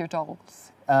bathe your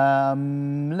dolls?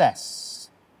 Less.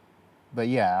 But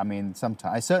yeah, I mean,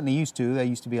 sometimes. I certainly used to. There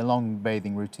used to be a long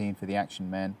bathing routine for the action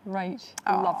men. Right.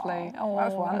 Aw, Lovely. Oh,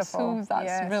 that's wonderful. That's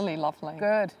Yes. really lovely.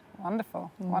 Good.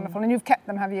 Wonderful, wonderful. And you've kept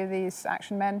them, have you, these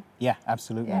action men? Yeah,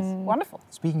 absolutely. Yes, wonderful.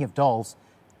 Speaking of dolls,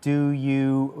 do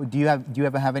you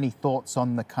ever have any thoughts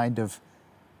on the kind of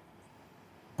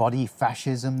body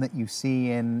fascism that you see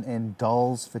in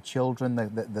dolls for children,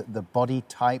 the body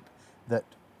type that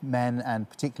men and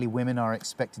particularly women are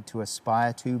expected to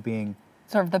aspire to, being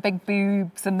Sort of the big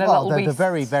boobs and the little the waists.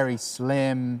 very, very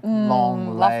slim,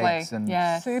 long legs. Lovely. And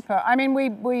Yes. Super. I mean,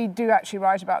 we do actually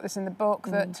write about this in the book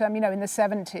that, you know, in the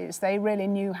 70s, they really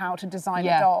knew how to design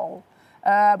a doll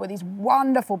with these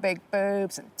wonderful big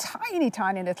boobs and tiny,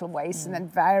 tiny little waists, and then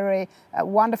very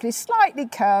wonderfully, slightly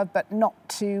curved, but not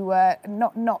too,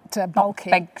 not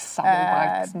bulky. big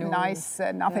saddlebags, no. Nice,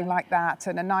 nothing like that,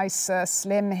 and a nice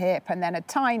slim hip, and then a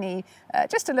tiny,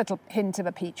 just a little hint of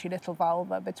a peachy little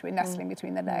vulva nestling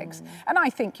between the legs. And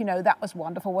I think, you know, that was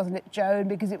wonderful, wasn't it, Joan?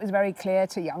 Because it was very clear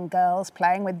to young girls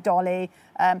playing with Dolly,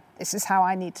 this is how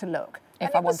I need to look.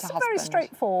 If I want a it was very husband.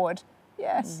 straightforward.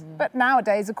 Yes, but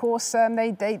nowadays, of course,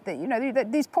 they you know,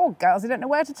 these poor girls, they don't know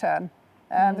where to turn.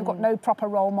 They've got no proper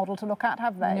role model to look at,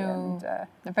 have they? No, and, they're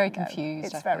very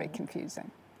confused. It's very confusing.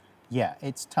 yeah,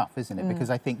 it's tough, isn't it? Because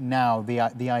I think now the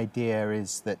idea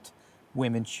is that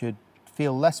women should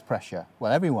feel less pressure.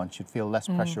 Well, everyone should feel less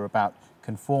pressure about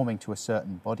conforming to a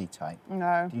certain body type.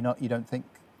 No, You don't think?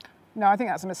 no, I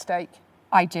think that's a mistake.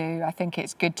 I do. I think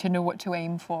it's good to know what to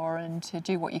aim for and to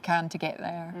do what you can to get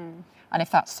there. And if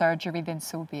that's surgery, then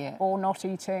so be it. Or not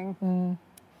eating.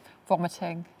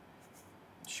 Vomiting,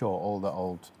 Sure, all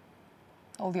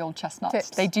the old chestnuts. Tips.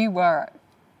 They do work.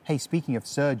 Hey, speaking of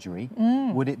surgery,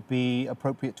 would it be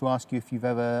appropriate to ask you if you've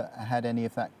ever had any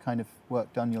of that kind of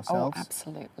work done yourselves? Oh,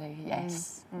 absolutely.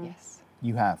 Yes. Yes.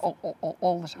 You have?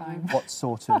 All the time. What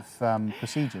sort of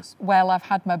procedures? Well, I've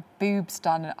had my boobs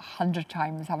done 100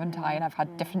 times, haven't I? And I've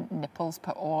had different nipples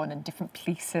put on and different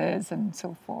pleaces and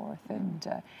so forth.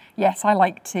 And yes, I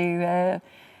like to,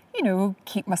 you know,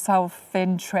 keep myself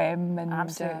in trim. And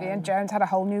Absolutely. And Joan's had a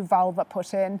whole new vulva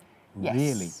put in. yes,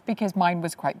 Really? because mine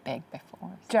was quite big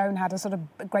before. Joan had a sort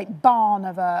of great barn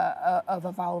of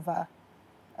a vulva,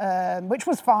 which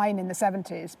was fine in the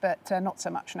 70s, but not so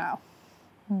much now.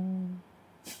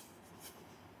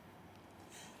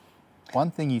 One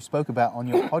thing you spoke about on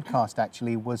your podcast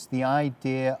actually was the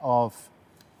idea of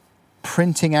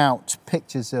printing out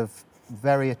pictures of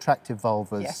very attractive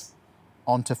vulvas Yes.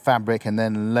 onto fabric and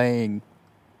then laying.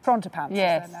 Pronto pants,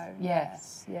 Yes, as they're known.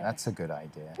 yes. Yes. That's a good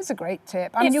idea. It's a great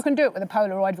tip. I mean, you can do it with a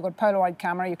Polaroid. If you've got a Polaroid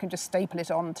camera, you can just staple it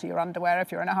onto your underwear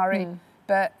if you're in a hurry.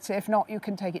 But if not, you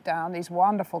can take it down. These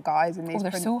wonderful guys in these Oh,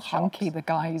 they're print so shops. hunky, the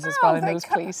guys, as Oh, well, in they those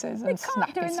can't- places. They And can't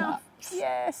do snappy enough. snaps.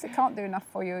 Yes, it can't do enough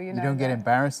for you. You know. You don't get they're-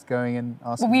 embarrassed going and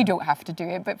asking? Well, we don't have to do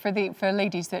it, but for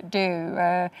ladies that do,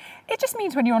 it just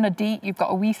means when you're on a date, you've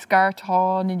got a wee skirt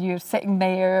on and you're sitting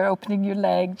there opening your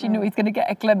legs. You know, he's going to get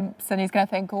a glimpse and he's going to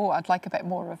think, oh, I'd like a bit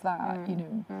more of that. You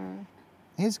know.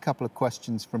 Here's a couple of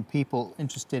questions from people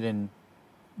interested in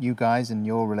you guys and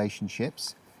your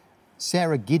relationships.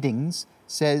 Sarah Giddings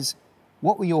says,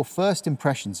 what were your first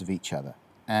impressions of each other?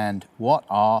 And what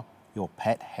are your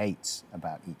pet hates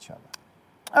about each other?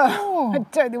 I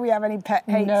don't think we have any pet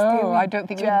hates. do No, we, I don't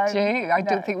think Joan? we do. I No.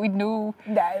 don't think we know.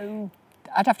 No.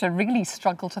 I'd have to really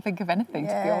struggle to think of anything,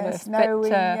 to be honest. No,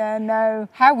 but no.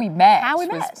 how we met How we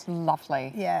was met.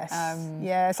 lovely. Yes.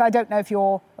 Yes. I don't know if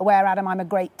you're aware, Adam, I'm a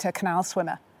great canal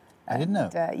swimmer. I didn't know.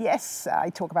 Yes, I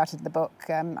talk about it in the book.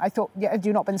 I thought, had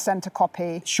you not been sent a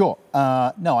copy? Sure.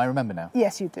 No, I remember now.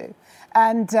 Yes, you do.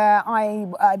 And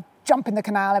I jump in the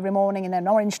canal every morning in an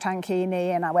orange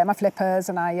tankini, and I wear my flippers,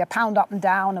 and I pound up and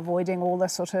down, avoiding all the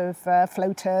sort of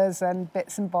floaters and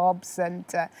bits and bobs. And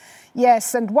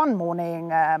yes, and one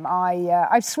morning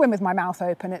I swim with my mouth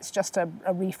open. It's just a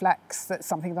reflex. That's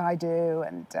something that I do.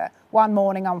 And one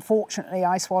morning, unfortunately,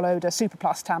 I swallowed a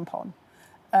Superplus tampon.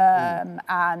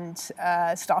 And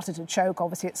started to choke.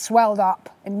 Obviously, it swelled up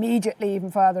immediately,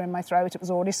 even further in my throat. It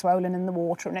was already swollen in the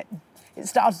water, and it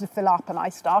started to fill up, and I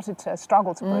started to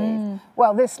struggle to breathe.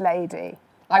 Well, this lady...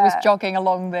 I was jogging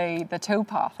along the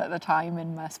towpath at the time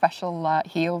in my special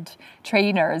heeled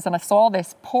trainers, and I saw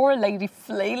this poor lady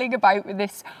flailing about with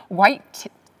this white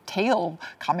tail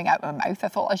coming out of her mouth. I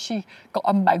thought, has she got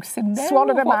a mouse in there?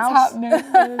 Swallowed a What's mouse.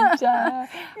 happening?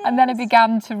 And then I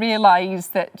began to realise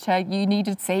that you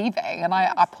needed saving, and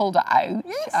I pulled it out.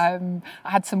 Yes. I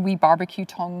had some wee barbecue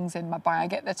tongs in my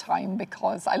bag at the time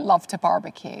because I love to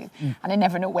barbecue, and I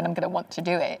never know when I'm going to want to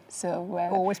do it. So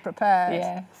Always prepared.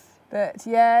 Yes. But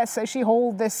yeah, so she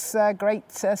hauled this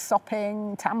great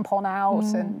sopping tampon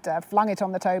out and flung it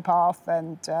on the towpath,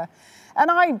 and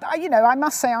I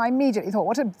must say, I immediately thought,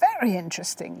 what a very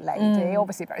interesting lady,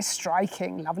 obviously a very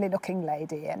striking, lovely-looking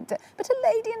lady, but a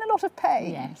lady in a lot of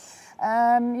pain. Yes.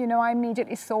 I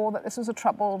immediately saw that this was a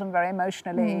troubled and very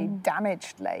emotionally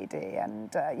damaged lady, and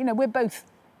we're both,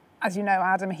 as you know,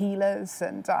 Adam, healers,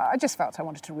 and I just felt I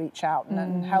wanted to reach out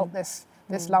and help this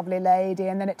lovely lady.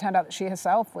 And then it turned out that she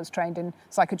herself was trained in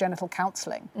psychogenital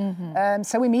counselling.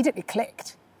 So we immediately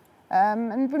clicked.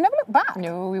 And we never looked back.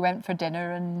 No, we went for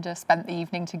dinner and spent the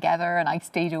evening together, and I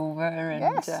stayed over, and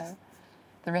Yes.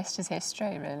 the rest is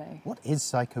history, really. What is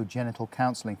psychogenital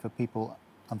counselling for people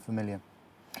unfamiliar?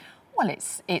 Well,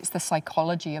 it's the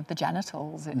psychology of the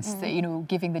genitals. It's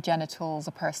giving the genitals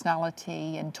a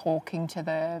personality and talking to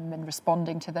them and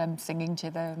responding to them, singing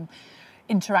to them,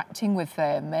 interacting with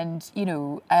them,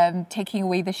 and taking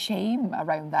away the shame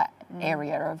around that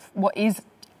area of what is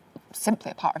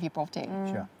simply a part of your body.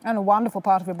 Sure. And a wonderful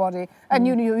part of your body. And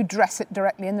you address it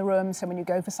directly in the room. So when you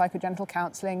go for psychogenital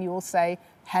counselling, you will say,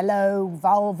 hello,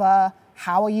 vulva,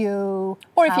 how are you?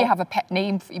 Or if you have a pet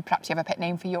name, perhaps you have a pet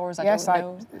name for yours, I don't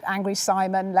know. Angry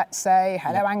Simon, let's say,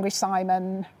 hello, Angry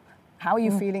Simon, how are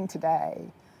you feeling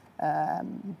today?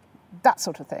 That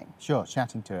sort of thing. Sure,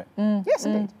 chatting to it. Yes,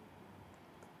 indeed.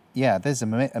 Yeah, there's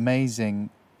amazing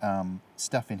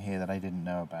stuff in here that I didn't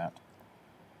know about.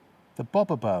 The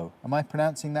Bobabo, am I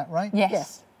pronouncing that right?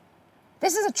 Yes.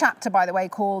 This is a chapter, by the way,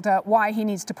 called Why He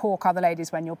Needs to Pork Other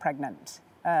Ladies When You're Pregnant.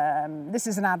 This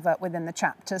is an advert within the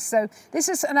chapter. So this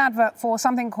is an advert for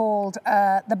something called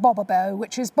the Bobabo,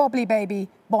 which is Bobbly Baby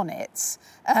Bonnets.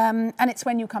 And it's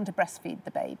when you come to breastfeed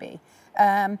the baby.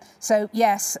 So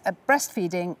yes,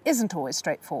 breastfeeding isn't always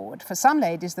straightforward. For some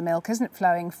ladies, the milk isn't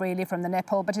flowing freely from the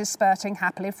nipple, but is spurting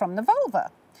happily from the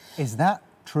vulva. Is that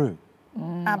true?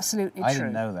 Absolutely true. I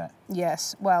didn't know that.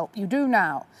 Yes, well, you do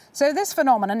now. So this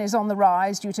phenomenon is on the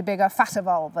rise due to bigger, fatter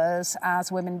vulvas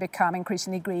as women become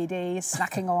increasingly greedy,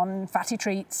 snacking on fatty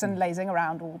treats and lazing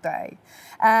around all day.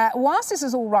 Whilst this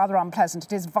is all rather unpleasant,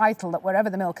 it is vital that wherever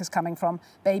the milk is coming from,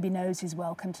 baby knows he's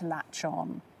welcome to latch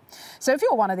on. So if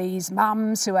you're one of these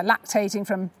mums who are lactating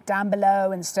from down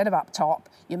below instead of up top,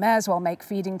 you may as well make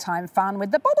feeding time fun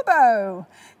with the Bobabo.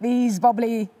 These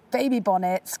bobbly baby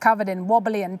bonnets covered in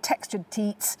wobbly and textured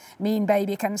teats mean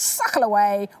baby can suckle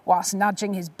away whilst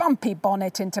nudging his bumpy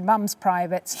bonnet into mum's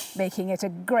privates, making it a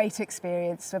great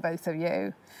experience for both of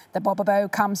you. The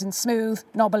Bobabo comes in smooth,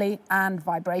 knobbly and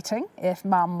vibrating if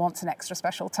mum wants an extra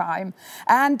special time.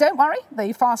 And don't worry,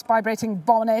 the fast vibrating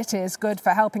bonnet is good for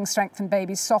helping strengthen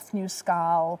baby's soft new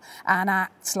skull and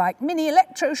acts like mini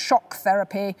electroshock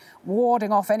therapy,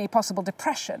 warding off any possible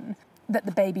depression that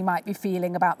the baby might be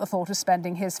feeling about the thought of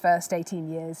spending his first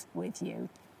 18 years with you.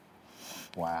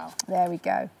 Wow. There we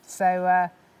go. So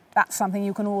that's something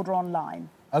you can order online.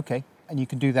 Okay, and you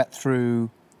can do that through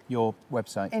your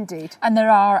website? Indeed. And there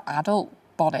are adult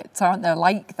bonnets, aren't there,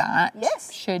 like that?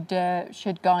 Yes. Should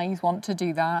guys want to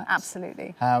do that?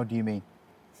 Absolutely. How do you mean?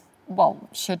 Well,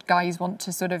 should guys want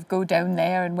to sort of go down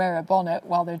there and wear a bonnet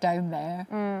while they're down there?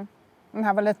 And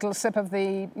have a little sip of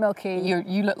the milky...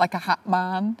 You look like a hat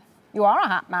man. You are a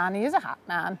hat man. He is a hat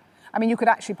man. I mean, you could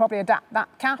actually probably adapt that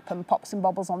cap and pop some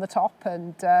bobbles on the top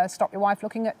and stop your wife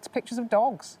looking at pictures of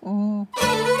dogs.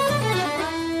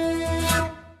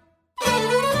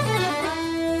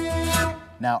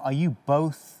 Now, are you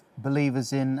both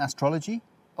believers in astrology?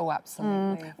 Oh,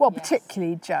 absolutely. Well, Yes.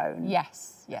 particularly Joan.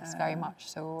 Yes, very much.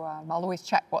 So I'll always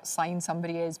check what sign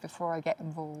somebody is before I get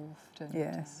involved. And,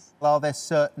 Yes. Are there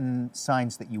certain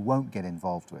signs that you won't get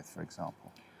involved with, for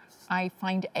example? I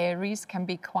find Aries can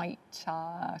be quite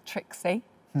tricksy.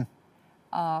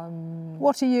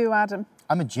 What are you, Adam?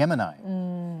 I'm a Gemini.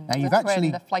 Now, you've The actually...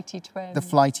 twin, the flighty twin. the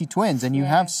flighty twins, and you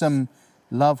have Yes. some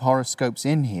love horoscopes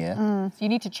in here. So you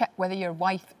need to check whether your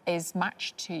wife is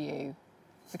matched to you,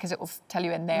 because it will tell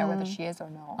you in there whether she is or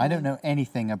not. I don't know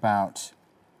anything about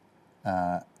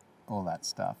all that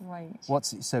stuff. Right.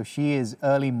 So she is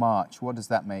early March. What does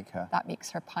that make her? That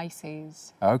makes her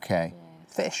Pisces. Okay.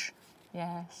 Fish.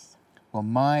 Yes. Well,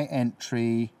 my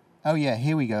entry... Oh, yeah,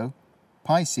 here we go.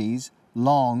 Pisces,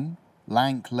 long,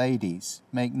 lank ladies.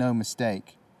 Make no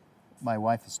mistake. My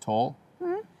wife is tall.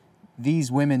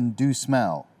 These women do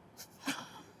smell.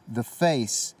 The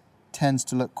face tends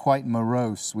to look quite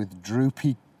morose with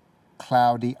droopy,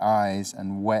 cloudy eyes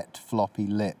and wet, floppy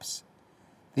lips.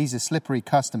 These are slippery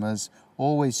customers,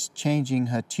 always changing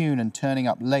her tune and turning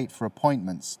up late for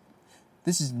appointments.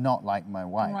 This is not like my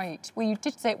wife. Right. Well, you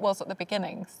did say it was at the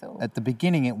beginning, so... At the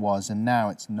beginning it was, and now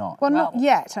it's not. Well, not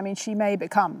yet. I mean, she may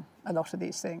become a lot of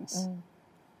these things.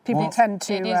 People Well, tend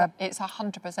to... It is. It's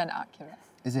 100% accurate.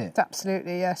 Is it? it's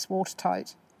absolutely, yes,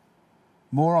 watertight.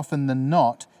 More often than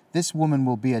not, this woman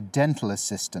will be a dental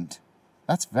assistant.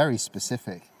 That's very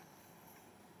specific.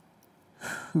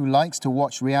 Who likes to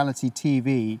watch reality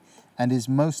TV and is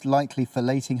most likely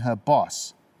filleting her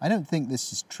boss. I don't think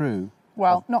this is true.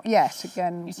 Well, not yet,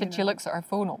 again. You said know. she looks at her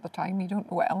phone all the time. You don't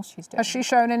know what else she's doing. Has she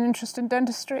shown an interest in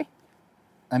dentistry?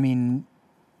 I mean,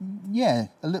 yeah,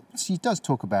 she does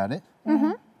talk about it.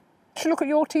 Does she look at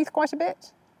your teeth quite a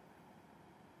bit?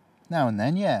 Now and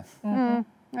then, yeah.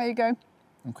 There you go.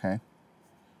 Okay.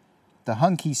 The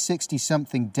hunky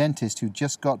 60-something dentist who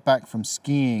just got back from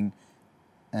skiing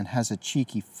and has a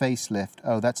cheeky facelift.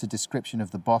 Oh, that's a description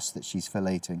of the boss that she's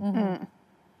filleting.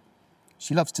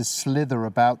 She loves to slither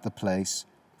about the place,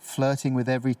 flirting with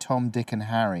every Tom, Dick and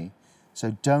Harry.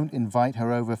 So don't invite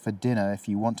her over for dinner if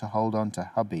you want to hold on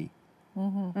to hubby.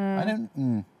 I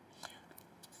don't...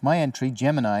 My entry,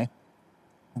 Gemini.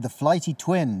 The flighty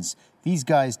twins. These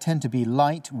guys tend to be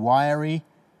light, wiry,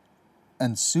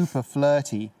 and super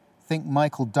flirty. Think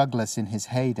Michael Douglas in his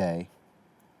heyday.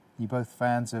 You both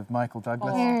fans of Michael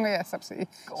Douglas? Yes, absolutely.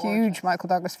 Huge Michael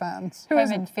Douglas fans. Who Him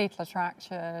isn't? in Fatal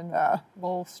Attraction,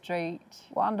 Wall Street.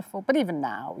 Wonderful. But even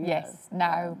now, you Yes, know,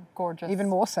 now gorgeous. even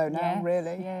more so now, Yes,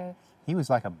 really. Yes, He was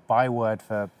like a byword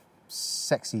for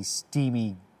sexy,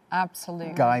 steamy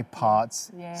absolutely. guy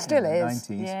parts. Yeah. Still in the is.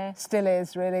 90s. Yes, Still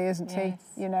is, really, isn't Yes.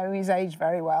 he? You know, he's aged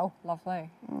very well. lovely.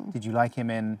 Did you like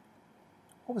him in...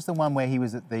 What was the one where he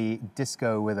was at the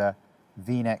disco with a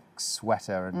V-neck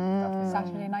sweater and nothing?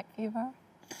 Saturday Night Fever.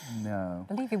 No.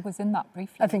 I believe he was in that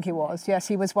briefly. I think he was, yes.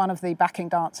 He was one of the backing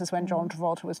dancers when John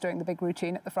Travolta was doing the big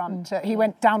routine at the front. He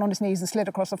went down on his knees and slid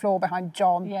across the floor behind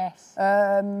John. Yes.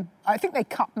 I think they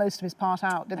cut most of his part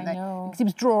out, didn't I they? know. Because he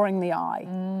was drawing the eye.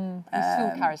 He's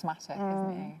so charismatic,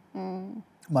 isn't he?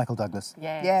 Michael Douglas.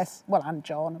 Yes. Yes. Well, and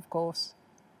John, of course.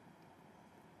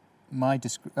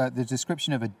 The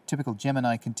description of a typical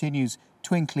Gemini continues: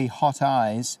 twinkly hot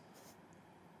eyes,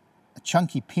 a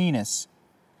chunky penis,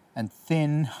 and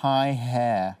thin high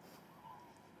hair.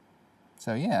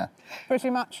 So yeah. Pretty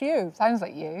much you. Sounds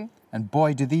like you. And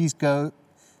boy, do these guys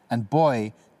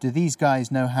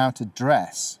know how to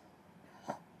dress.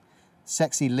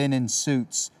 Sexy linen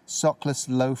suits, sockless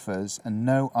loafers, and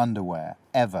no underwear,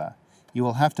 ever. You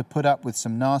will have to put up with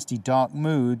some nasty dark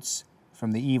moods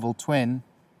from the evil twin,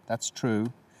 that's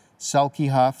true, sulky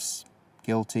huffs,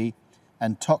 guilty,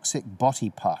 and toxic body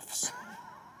puffs.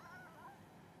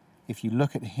 If you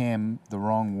look at him the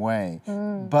wrong way.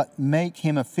 But make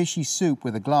him a fishy soup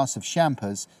with a glass of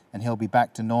champers and he'll be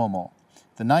back to normal.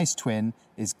 The nice twin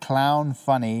is clown,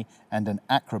 funny, and an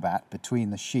acrobat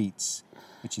between the sheets,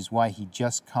 which is why he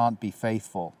just can't be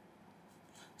faithful.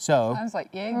 So, Sounds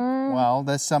like you. well,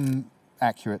 there's some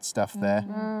accurate stuff there.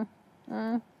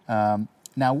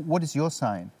 Now, what is your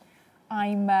sign?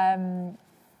 I'm a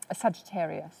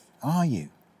Sagittarius. Are you?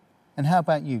 And how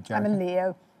about you, I'm a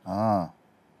Jericho? Leo.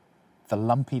 The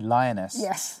lumpy lioness.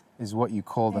 Yes. Is what you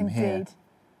call them here. Indeed.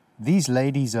 These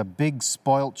ladies are big,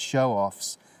 spoilt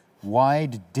show-offs,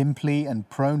 wide, dimply, and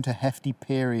prone to hefty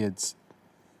periods,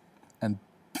 and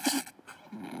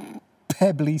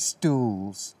pebbly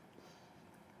stools.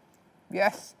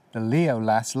 Yes. The Leo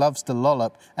lass loves to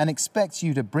lollop and expects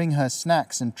you to bring her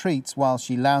snacks and treats while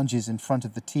she lounges in front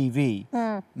of the TV.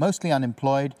 Mostly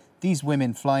unemployed, these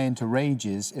women fly into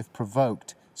rages if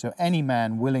provoked, so any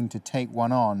man willing to take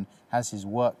one on has his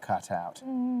work cut out.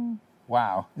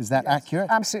 Wow, is that accurate?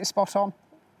 Absolutely spot on.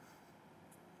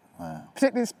 Wow.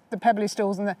 Particularly the pebbly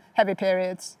stools and the heavy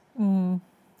periods.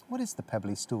 What is the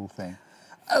pebbly stool thing?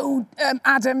 Oh,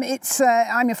 Adam, it's.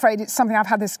 I'm afraid it's something I've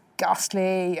had this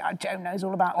ghastly. Joan knows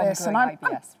all about this, and Ongoing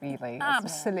I'm IBS, really. isn't it?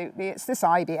 absolutely. It's this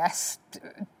IBS,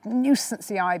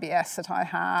 nuisancey IBS that I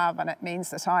have, and it means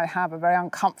that I have a very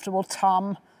uncomfortable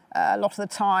tum a lot of the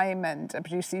time, and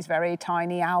produce these very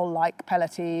tiny owl-like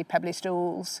pellety, pebbly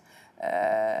stools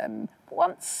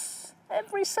once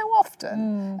every so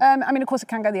often. I mean, of course, it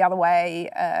can go the other way.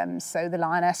 So the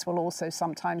lioness will also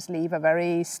sometimes leave a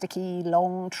very sticky,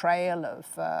 long trail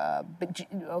of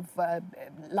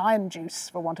lion juice,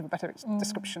 for want of a better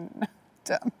description.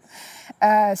 So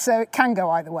it can go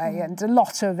either way, and a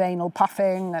lot of anal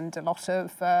puffing and a lot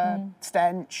of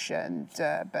stench, and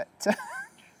but.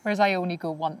 Whereas I only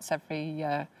go once every,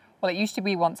 well, it used to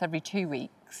be once every 2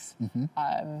 weeks,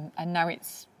 and now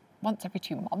it's once every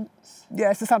 2 months.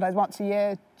 Yes, so sometimes once a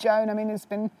year. Joan, I mean, it's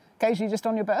been occasionally just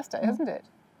on your birthday, hasn't it?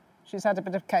 She's had a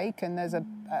bit of cake and there's a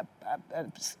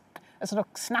sort of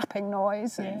snapping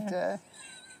noise. Yes.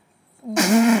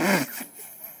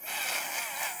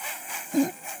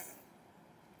 And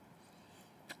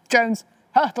Joan's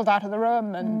hurtled out of the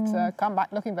room and come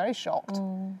back looking very shocked.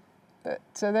 But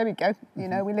there we go. You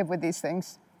know, we live with these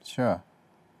things. Sure.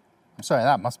 I'm sorry,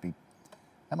 that must be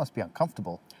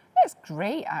uncomfortable. It's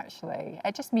great, actually.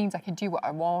 It just means I can do what I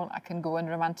want. I can go on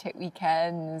romantic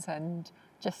weekends and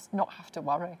just not have to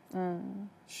worry.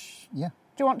 Yeah.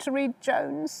 Do you want to read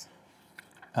Jones?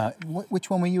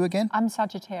 Which one were you again? I'm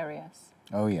Sagittarius.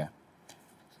 Oh, yeah.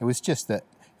 It was just that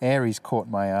Aries caught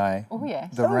my eye. Oh,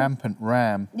 yes. The rampant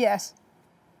ram. Yes.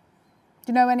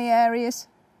 Do you know any Aries?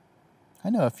 I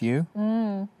know a few.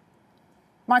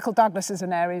 Michael Douglas is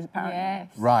an Aries, apparently. Yes.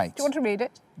 Right. Do you want to read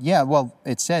it? Yeah, well,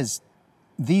 it says,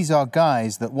 these are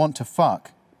guys that want to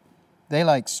fuck. They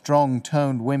like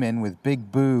strong-toned women with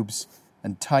big boobs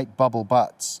and tight bubble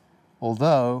butts.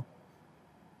 Although,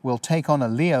 we'll take on a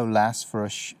Leo lass for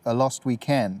a lost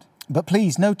weekend. But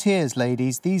please, no tears,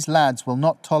 ladies. These lads will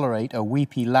not tolerate a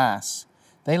weepy lass.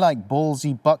 They like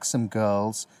ballsy, buxom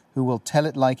girls who will tell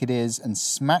it like it is and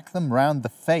smack them round the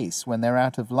face when they're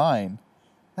out of line.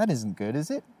 That isn't good,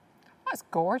 is it? That's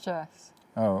gorgeous.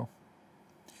 Oh.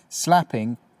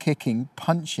 Slapping, kicking,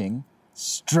 punching,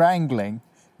 strangling.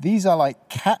 These are like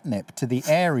catnip to the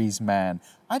Aries man.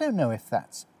 I don't know if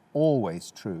that's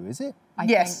always true, is it? I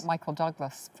Yes. think Michael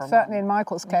Douglas, for Certainly in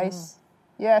Michael's case.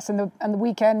 Yes, and the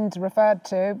weekend referred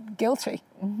to guilty.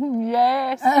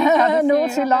 Yes. he's had a few,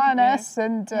 Naughty haven't Lioness you?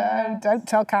 and Don't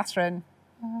Tell Catherine.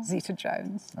 Zeta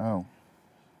Jones. Oh.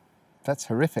 That's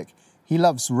horrific. He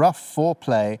loves rough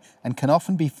foreplay and can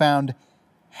often be found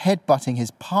headbutting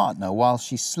his partner while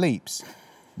she sleeps.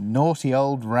 Naughty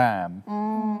old ram.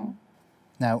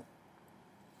 Now,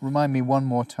 remind me one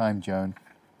more time, Joan.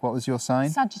 What was your sign?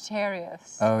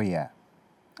 Sagittarius. Oh, yeah.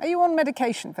 Are you on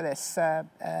medication for this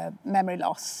memory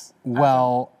loss?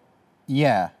 Well,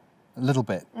 yeah, a little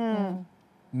bit.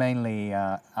 Mainly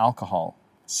alcohol.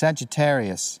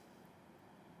 Sagittarius.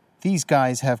 These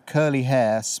guys have curly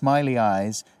hair, smiley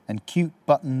eyes, and cute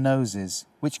button noses,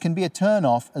 which can be a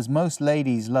turn-off as most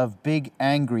ladies love big,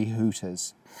 angry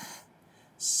hooters.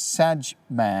 Sag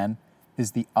man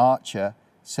is the archer,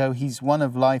 so he's one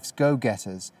of life's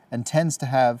go-getters and tends to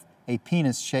have a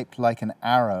penis shaped like an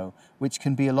arrow, which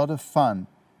can be a lot of fun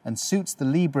and suits the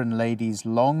Libran lady's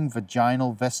long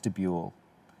vaginal vestibule,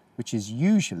 which is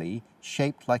usually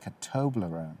shaped like a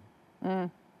Toblerone.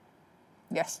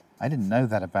 Yes. I didn't know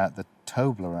that about the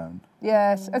Toblerone.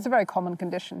 Yes, it's a very common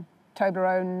condition.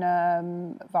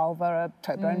 Toblerone vulva,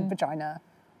 Toblerone vagina.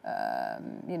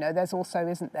 You know, there's also,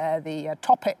 isn't there, the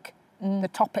topic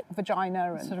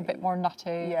vagina. And Sort of a bit more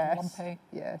nutty, yes, lumpy.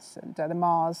 Yes, and the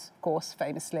Mars, of course,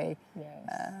 famously.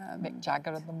 Yes. Mick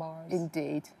Jagger and the Mars.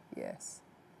 Indeed, yes.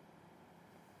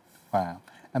 Wow.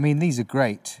 I mean, these are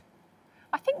great.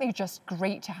 I think they're just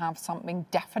great to have something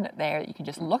definite there that you can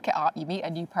just look it up. You meet a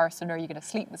new person or you're going to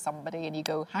sleep with somebody and you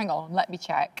go, hang on, let me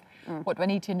check. What do I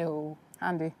need to know?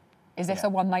 Handy. Is this a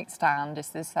one-night stand? Is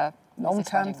this a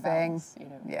Long-term wedding thing. vows? You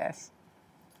know? Yes.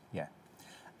 Yeah.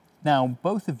 Now,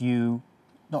 both of you,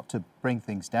 not to bring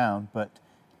things down, but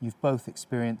you've both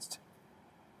experienced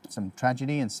some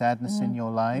tragedy and sadness in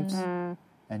your lives.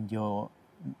 And you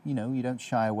don't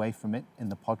shy away from it in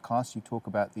the podcast. You talk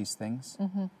about these things.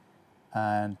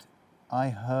 And I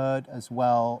heard as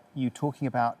well you talking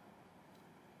about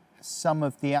some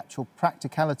of the actual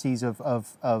practicalities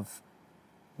of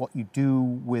what you do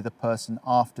with a person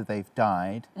after they've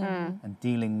died and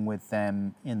dealing with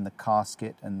them in the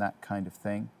casket and that kind of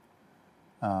thing.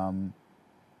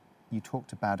 You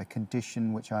talked about a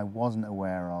condition which I wasn't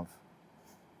aware of,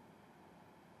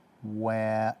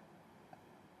 where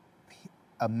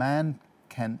a man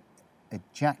can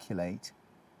ejaculate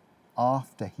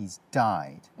after he's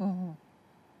died.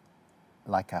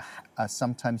 Like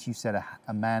sometimes you said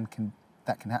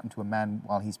that can happen to a man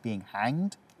while he's being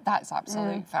hanged. That's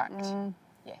absolute fact.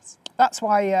 Yes. That's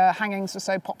why hangings were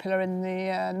so popular in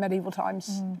the medieval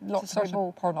times. Lots of Sort people.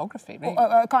 of pornography, really.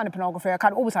 Kind of pornography. I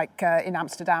kind of always like in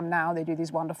Amsterdam now they do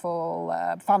these wonderful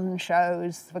fun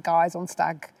shows for guys on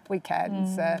stag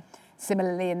weekends.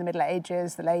 Similarly, in the Middle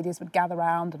Ages, the ladies would gather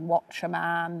around and watch a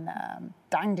man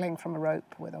dangling from a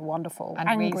rope with a wonderful, and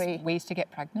angry... ways to get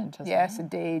pregnant as Yes, well.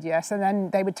 indeed, yes. And then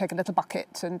they would take a little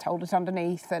bucket and hold it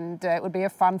underneath, and it would be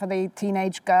a fun for the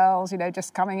teenage girls,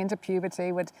 just coming into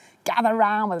puberty, would gather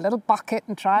around with a little bucket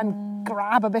and try and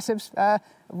grab a bit of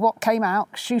what came out,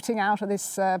 shooting out of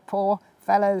this poor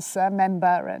fella's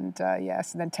member, and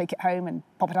yes, and then take it home and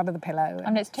pop it under the pillow.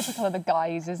 And it's typical of the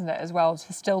guys, isn't it, as well,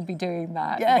 to still be doing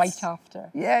that Yes. right after.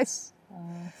 Yes.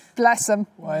 Bless them.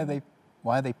 Why are they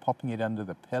Why are they popping it under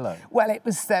the pillow? Well, it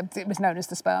was known as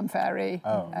the sperm fairy.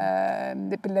 Oh.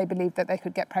 They believed that they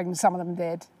could get pregnant. Some of them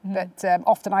did, but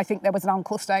often I think there was an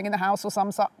uncle staying in the house or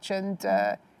some such, and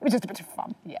it was just a bit of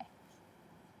fun. Yeah.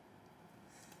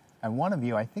 And one of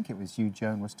you, I think it was you,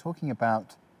 Joan, was talking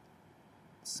about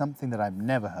something that I've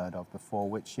never heard of before,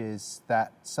 which is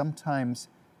that sometimes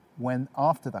when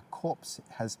after the corpse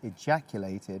has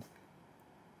ejaculated,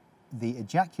 the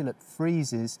ejaculate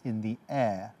freezes in the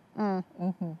air. And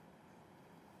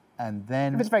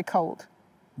then... It was very cold.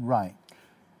 Right.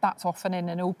 That's often in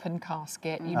an open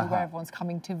casket, you know, where everyone's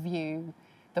coming to view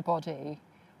the body.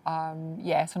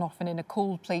 Yes, and often in a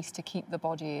cold place to keep the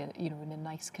body, you know, in a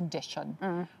nice condition.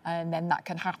 And then that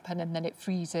can happen, and then it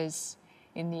freezes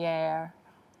in the air,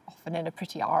 often in a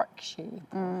pretty arc shape.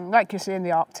 Like you see in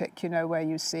the Arctic, you know, where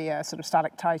you see a sort of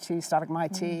stalactite,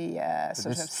 stalagmite, sort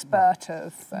of spurt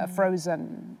of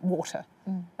frozen water.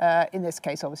 In this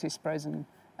case, obviously, it's frozen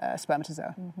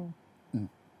spermatozoa.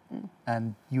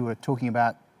 And you were talking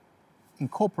about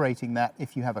incorporating that.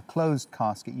 If you have a closed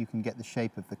casket, you can get the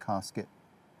shape of the casket.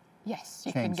 Yes,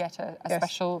 you Changed. can get a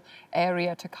special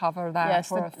area to cover that.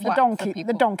 Yes, or a the flap donkey, for the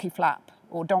people. donkey flap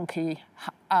or donkey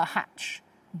hatch,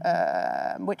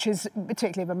 which is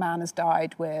particularly if a man has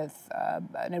died with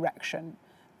an erection,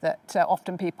 that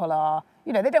often people are,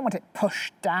 you know, they don't want it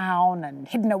pushed down and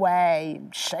hidden away,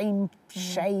 shame,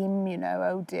 you know,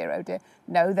 oh dear.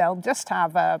 No, they'll just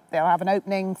have an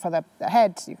opening for the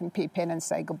head, so you can peep in and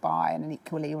say goodbye, and then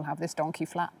equally you'll have this donkey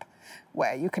flap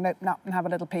where you can open up and have a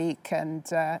little peek, and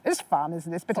it's fun,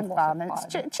 isn't it? It's a bit of fun, and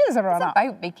it cheers everyone up. It's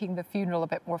about making the funeral a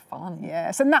bit more fun.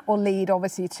 Yes, and that will lead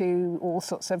obviously to all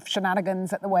sorts of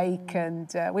shenanigans at the wake,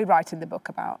 and we write in the book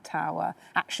about how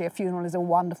actually a funeral is a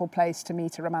wonderful place to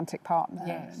meet a romantic partner.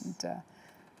 Yes.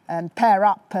 And pair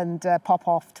up and pop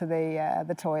off to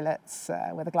the toilets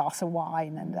with a glass of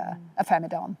wine and a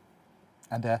femidon.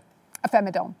 And A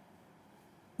femidon.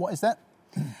 what is that?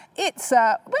 It's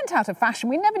went out of fashion.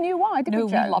 We never knew why, did No, we,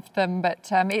 we Jo? loved them, but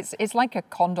it's like a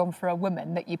condom for a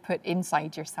woman that you put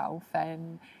inside yourself.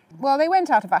 Well, they went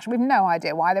out of fashion. We've no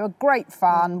idea why. They were great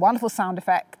fun, wonderful sound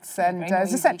effects, and very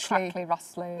it's noisy, essentially crackly,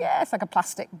 rustly. Yeah, it's like a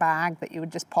plastic bag that you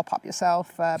would just pop up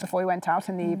yourself before you went out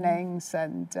in the evenings,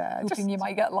 and Hoping you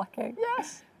might get lucky.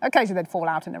 Yes. Occasionally they'd fall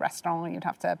out in a restaurant, and you'd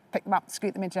have to pick them up,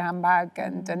 scoot them into your handbag,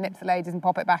 and nip the ladies and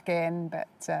pop it back in, but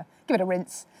give it a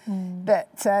rinse.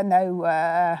 But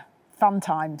no, fun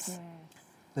times.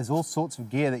 There's all sorts of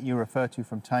gear that you refer to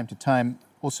from time to time.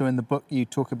 Also in the book, you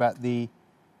talk about the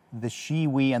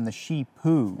she-wee and the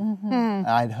she-poo.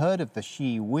 I'd heard of the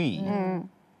she-wee.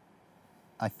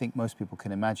 I think most people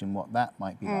can imagine what that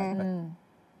might be like,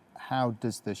 but how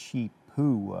does the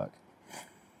she-poo work?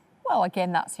 Well,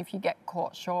 again, that's if you get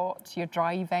caught short, you're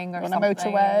driving or On a something,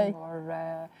 motorway.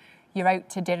 or you're out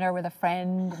to dinner with a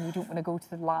friend and you don't want to go to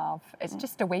the lav. It's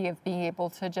just a way of being able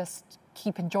to just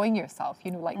keep enjoying yourself,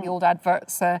 you know, like the old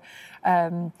adverts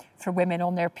for women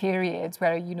on their periods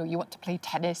where, you know, you want to play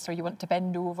tennis or you want to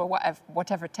bend over,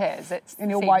 whatever it is. It's In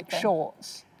the your same white thing.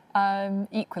 shorts.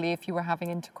 Equally, if you were having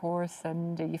intercourse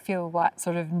and you feel that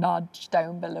sort of nudge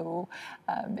down below,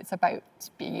 it's about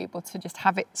being able to just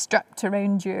have it strapped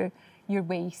around your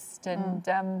waist and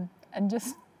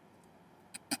just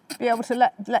Be able to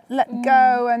let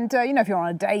go, and you know, if you're on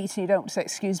a date and you don't say,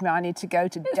 "Excuse me, I need to go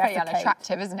to it's very defecate."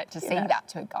 unattractive, isn't it, to say know. that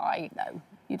to a guy? No,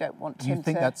 you don't want You him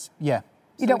think to. that's, yeah.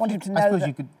 You don't want him to I know suppose that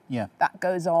you could, yeah. that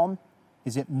goes on.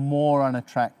 Is it more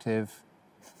unattractive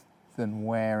than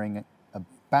wearing a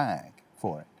bag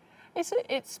for it?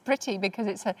 It's pretty because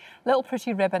it's a little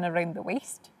pretty ribbon around the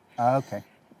waist Okay.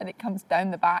 and it comes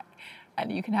down the back. And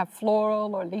you can have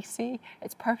floral or lacy.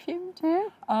 It's perfumed.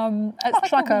 It's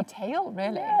Much like like a a- wee tail,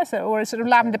 really. Yeah, so, or a sort of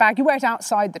lavender bag. You wear it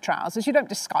outside the trousers. You don't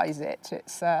disguise it.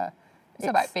 It's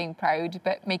about being proud,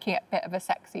 but making it a bit of a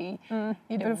sexy, you a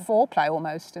bit know. of foreplay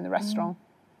almost in the restaurant.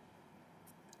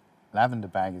 Lavender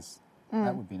bag is,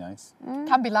 that would be nice. It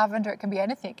can be lavender, it can be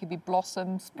anything. It could be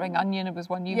blossom, spring onion. It was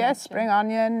one you Yes, mentioned. spring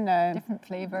onion. Different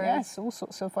flavours. Yes, all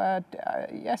sorts of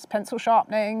yes, pencil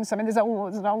sharpenings. I mean, there's a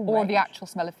whole Or range. the actual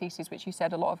smell of faeces, which you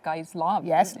said a lot of guys love.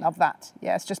 Yes, don't love that.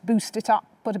 Yes, just boost it up,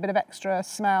 put a bit of extra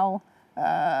smell.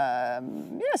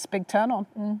 Yes, big turn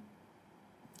on.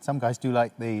 Some guys do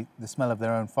like the smell of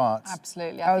their own farts. they?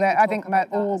 Absolutely. I we think talk about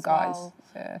that all as guys. well.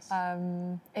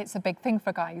 Yes. It's a big thing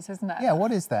for guys, isn't it? Yeah,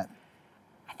 what is that?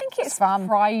 I think it's fun.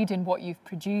 pride in what you've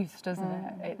produced, isn't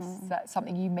it? It's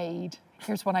something you made.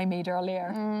 Here's what I made earlier,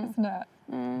 isn't it?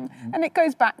 And it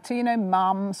goes back to, you know,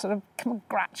 mum sort of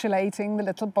congratulating the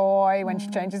little boy when she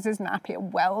changes his nappy.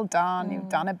 Well done, you've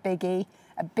done a biggie.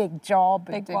 a big job.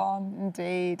 Big one.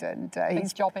 Indeed. And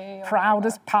he's jobby or proud whatever.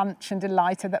 as punch and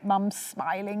delighted that Mum's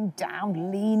smiling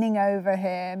down, leaning over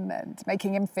him and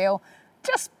making him feel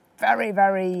just very,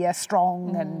 very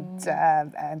strong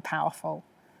and powerful.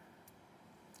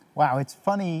 Wow, it's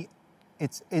funny.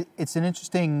 It's an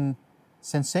interesting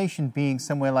sensation being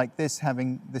somewhere like this,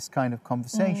 having this kind of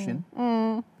conversation,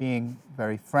 being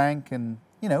very frank and,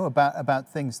 about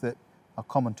things that are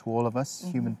common to all of us,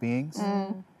 human beings.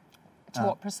 To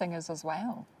opera singers as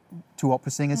well. To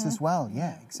opera singers as well,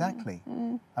 yeah, exactly.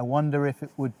 I wonder if it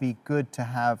would be good to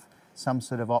have some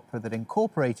sort of opera that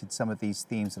incorporated some of these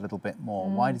themes a little bit more.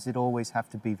 Why does it always have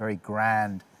to be very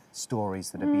grand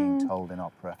stories that are being told in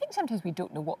opera? I think sometimes we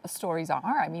don't know what the stories are.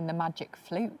 I mean, the Magic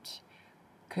Flute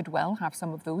could well have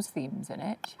some of those themes in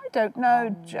it. I don't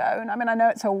know, Joan. I mean, I know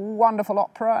it's a wonderful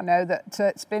opera. I know that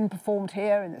it's been performed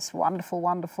here in this wonderful,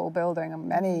 wonderful building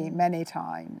many, many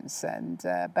times.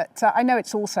 But I know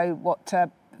it's also what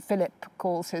Philip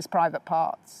calls his private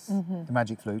parts. The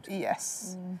Magic Flute.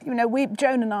 Yes.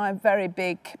 Joan and I are very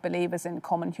big believers in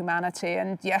common humanity.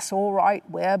 And yes, all right,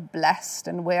 we're blessed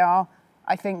and we are,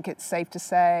 I think it's safe to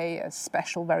say,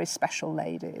 special, very special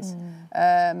ladies.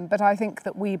 But I think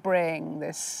that we bring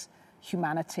this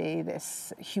humanity,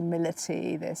 this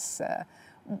humility, this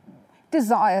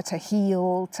desire to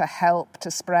heal, to help, to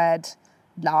spread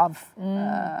love.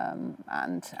 And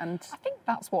I think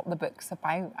that's what the book's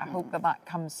about. I hope that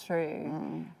comes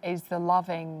through, is the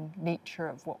loving nature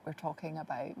of what we're talking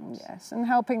about. yes, and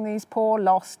helping these poor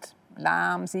lost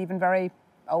lambs, even very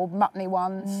old muttony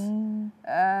ones,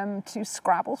 to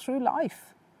scrabble through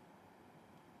life.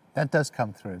 That does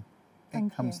come through.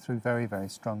 Thank It comes you. through very, very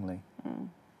strongly.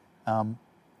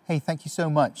 Hey, thank you so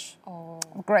much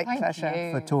Great Thank pleasure.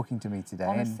 you. for talking to me today.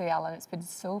 Honestly, Alan, it's been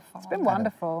so fun. It's been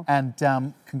wonderful. And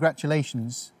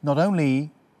congratulations, not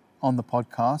only on the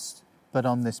podcast, but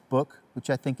on this book, which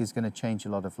I think is going to change a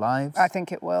lot of lives. I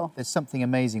think it will. There's something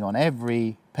amazing on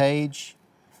every page.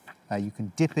 You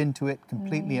can dip into it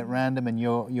completely at random, and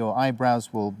your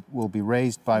eyebrows will be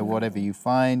raised by whatever you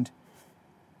find.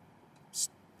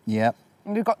 Yep.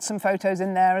 And we've got some photos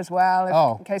in there as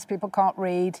well, in case people can't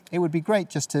read. It would be great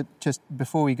just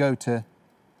before we go to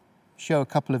show a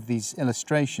couple of these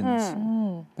illustrations,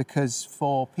 because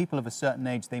for people of a certain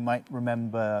age, they might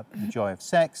remember The Joy of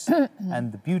Sex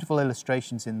and the beautiful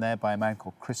illustrations in there by a man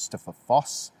called Christopher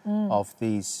Foss of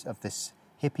this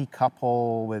hippie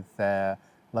couple with their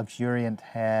luxuriant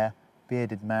hair,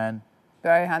 bearded man,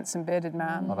 Very handsome bearded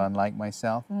man. not unlike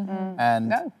myself, and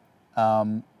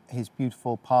No. his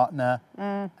beautiful partner.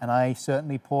 And I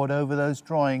certainly pored over those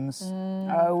drawings.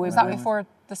 Oh, Was that before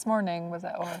this morning, was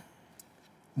it? Or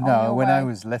No, your when I way?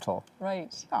 was little,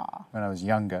 right? when I was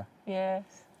younger. Yes.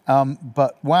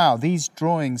 But wow, these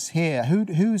drawings here,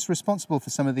 who's responsible for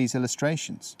some of these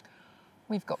illustrations?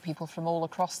 We've got people from all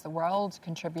across the world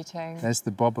contributing. There's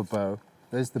the Bobabo.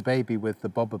 There's the baby with the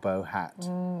Bobabo hat.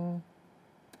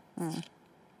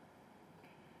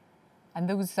 And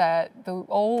those,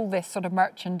 all this sort of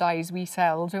merchandise we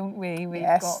sell, don't we? We've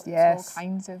Yes, got yes. all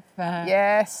kinds of.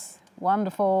 Yes,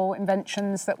 wonderful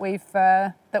inventions that we've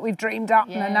dreamed up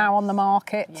and are now on the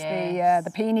market. Yes.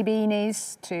 The peony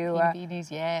beanies to beanies,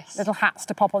 yes. little hats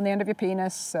to pop on the end of your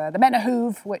penis. The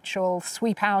Menahoove, which will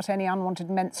sweep out any unwanted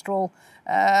menstrual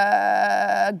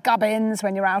gubbins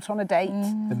when you're out on a date.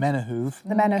 The Menahoove.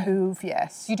 The Menahoove,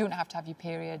 yes. You don't have to have your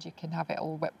period. You can have it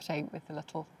all whipped out with a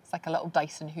little. It's like a little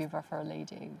Dyson Hoover for a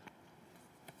lady.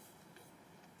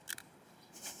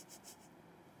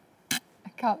 I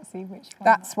can't see which one.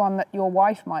 That's one that your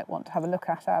wife might want to have a look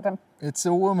at, Adam. It's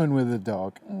a woman with a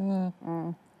dog.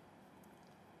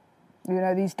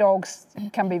 These dogs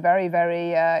can be very,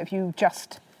 very, if you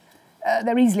just,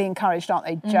 they're easily encouraged, aren't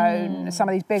they, Joan? Some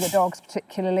of these bigger dogs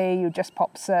particularly, you just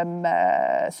pop some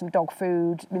dog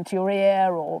food into your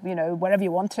ear or, wherever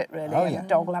you want it, really. Oh, and yeah. the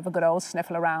dog will have a good old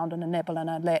sniffle around and a nibble and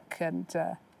a lick. And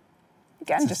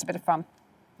again, just a bit of fun.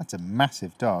 That's a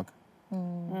massive dog.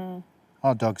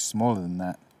 Our dog's smaller than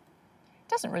that.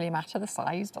 Doesn't really matter the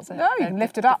size, does it? No, you can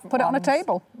lift it up, put it on a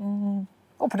table.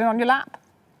 Or put it on your lap.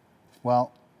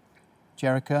 Well,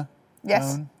 Jerica,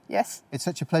 Yes, Joan, yes. it's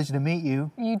such a pleasure to meet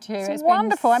you. You too. It's been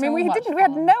wonderful. I mean, so we much had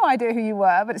fun. no idea who you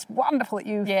were, but it's wonderful that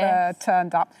you've Yes.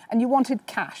 turned up. And you wanted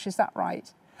cash, is that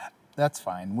right? That's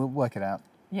fine. We'll work it out.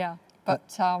 Yeah,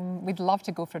 but we'd love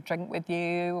to go for a drink with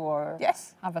you or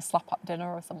Yes. have a slap-up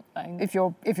dinner or something. If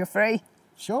you're free,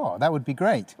 Sure, that would be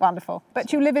great. wonderful.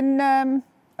 But you live in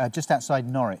Just outside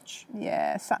Norwich.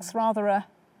 yes, that's rather a.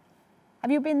 Have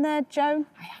you been there, Joan?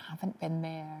 I haven't been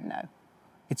there. No.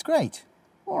 It's great.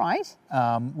 All right.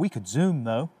 We could Zoom,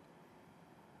 though.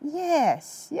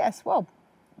 Yes, yes. Well,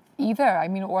 either. I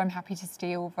mean, or I'm happy to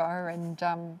stay over and,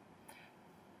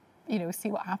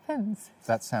 see what happens.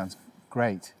 That sounds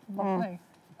great. Lovely.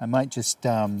 I might just,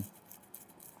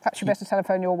 Perhaps you better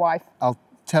telephone your wife. I'll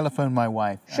telephone my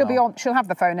wife. She'll be on. She'll have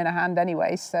the phone in her hand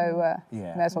anyway, so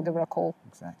Yeah. may as well give her a call.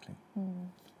 Exactly.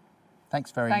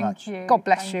 Thanks very Thank much. you. God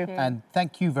bless Thank you. And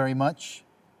thank you very much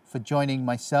for joining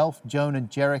myself, Joan and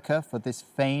Jericha for this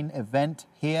Fane event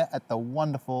here at the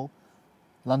wonderful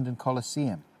London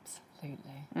Coliseum.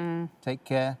 Absolutely. Take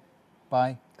care.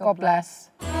 Bye. God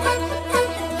bless.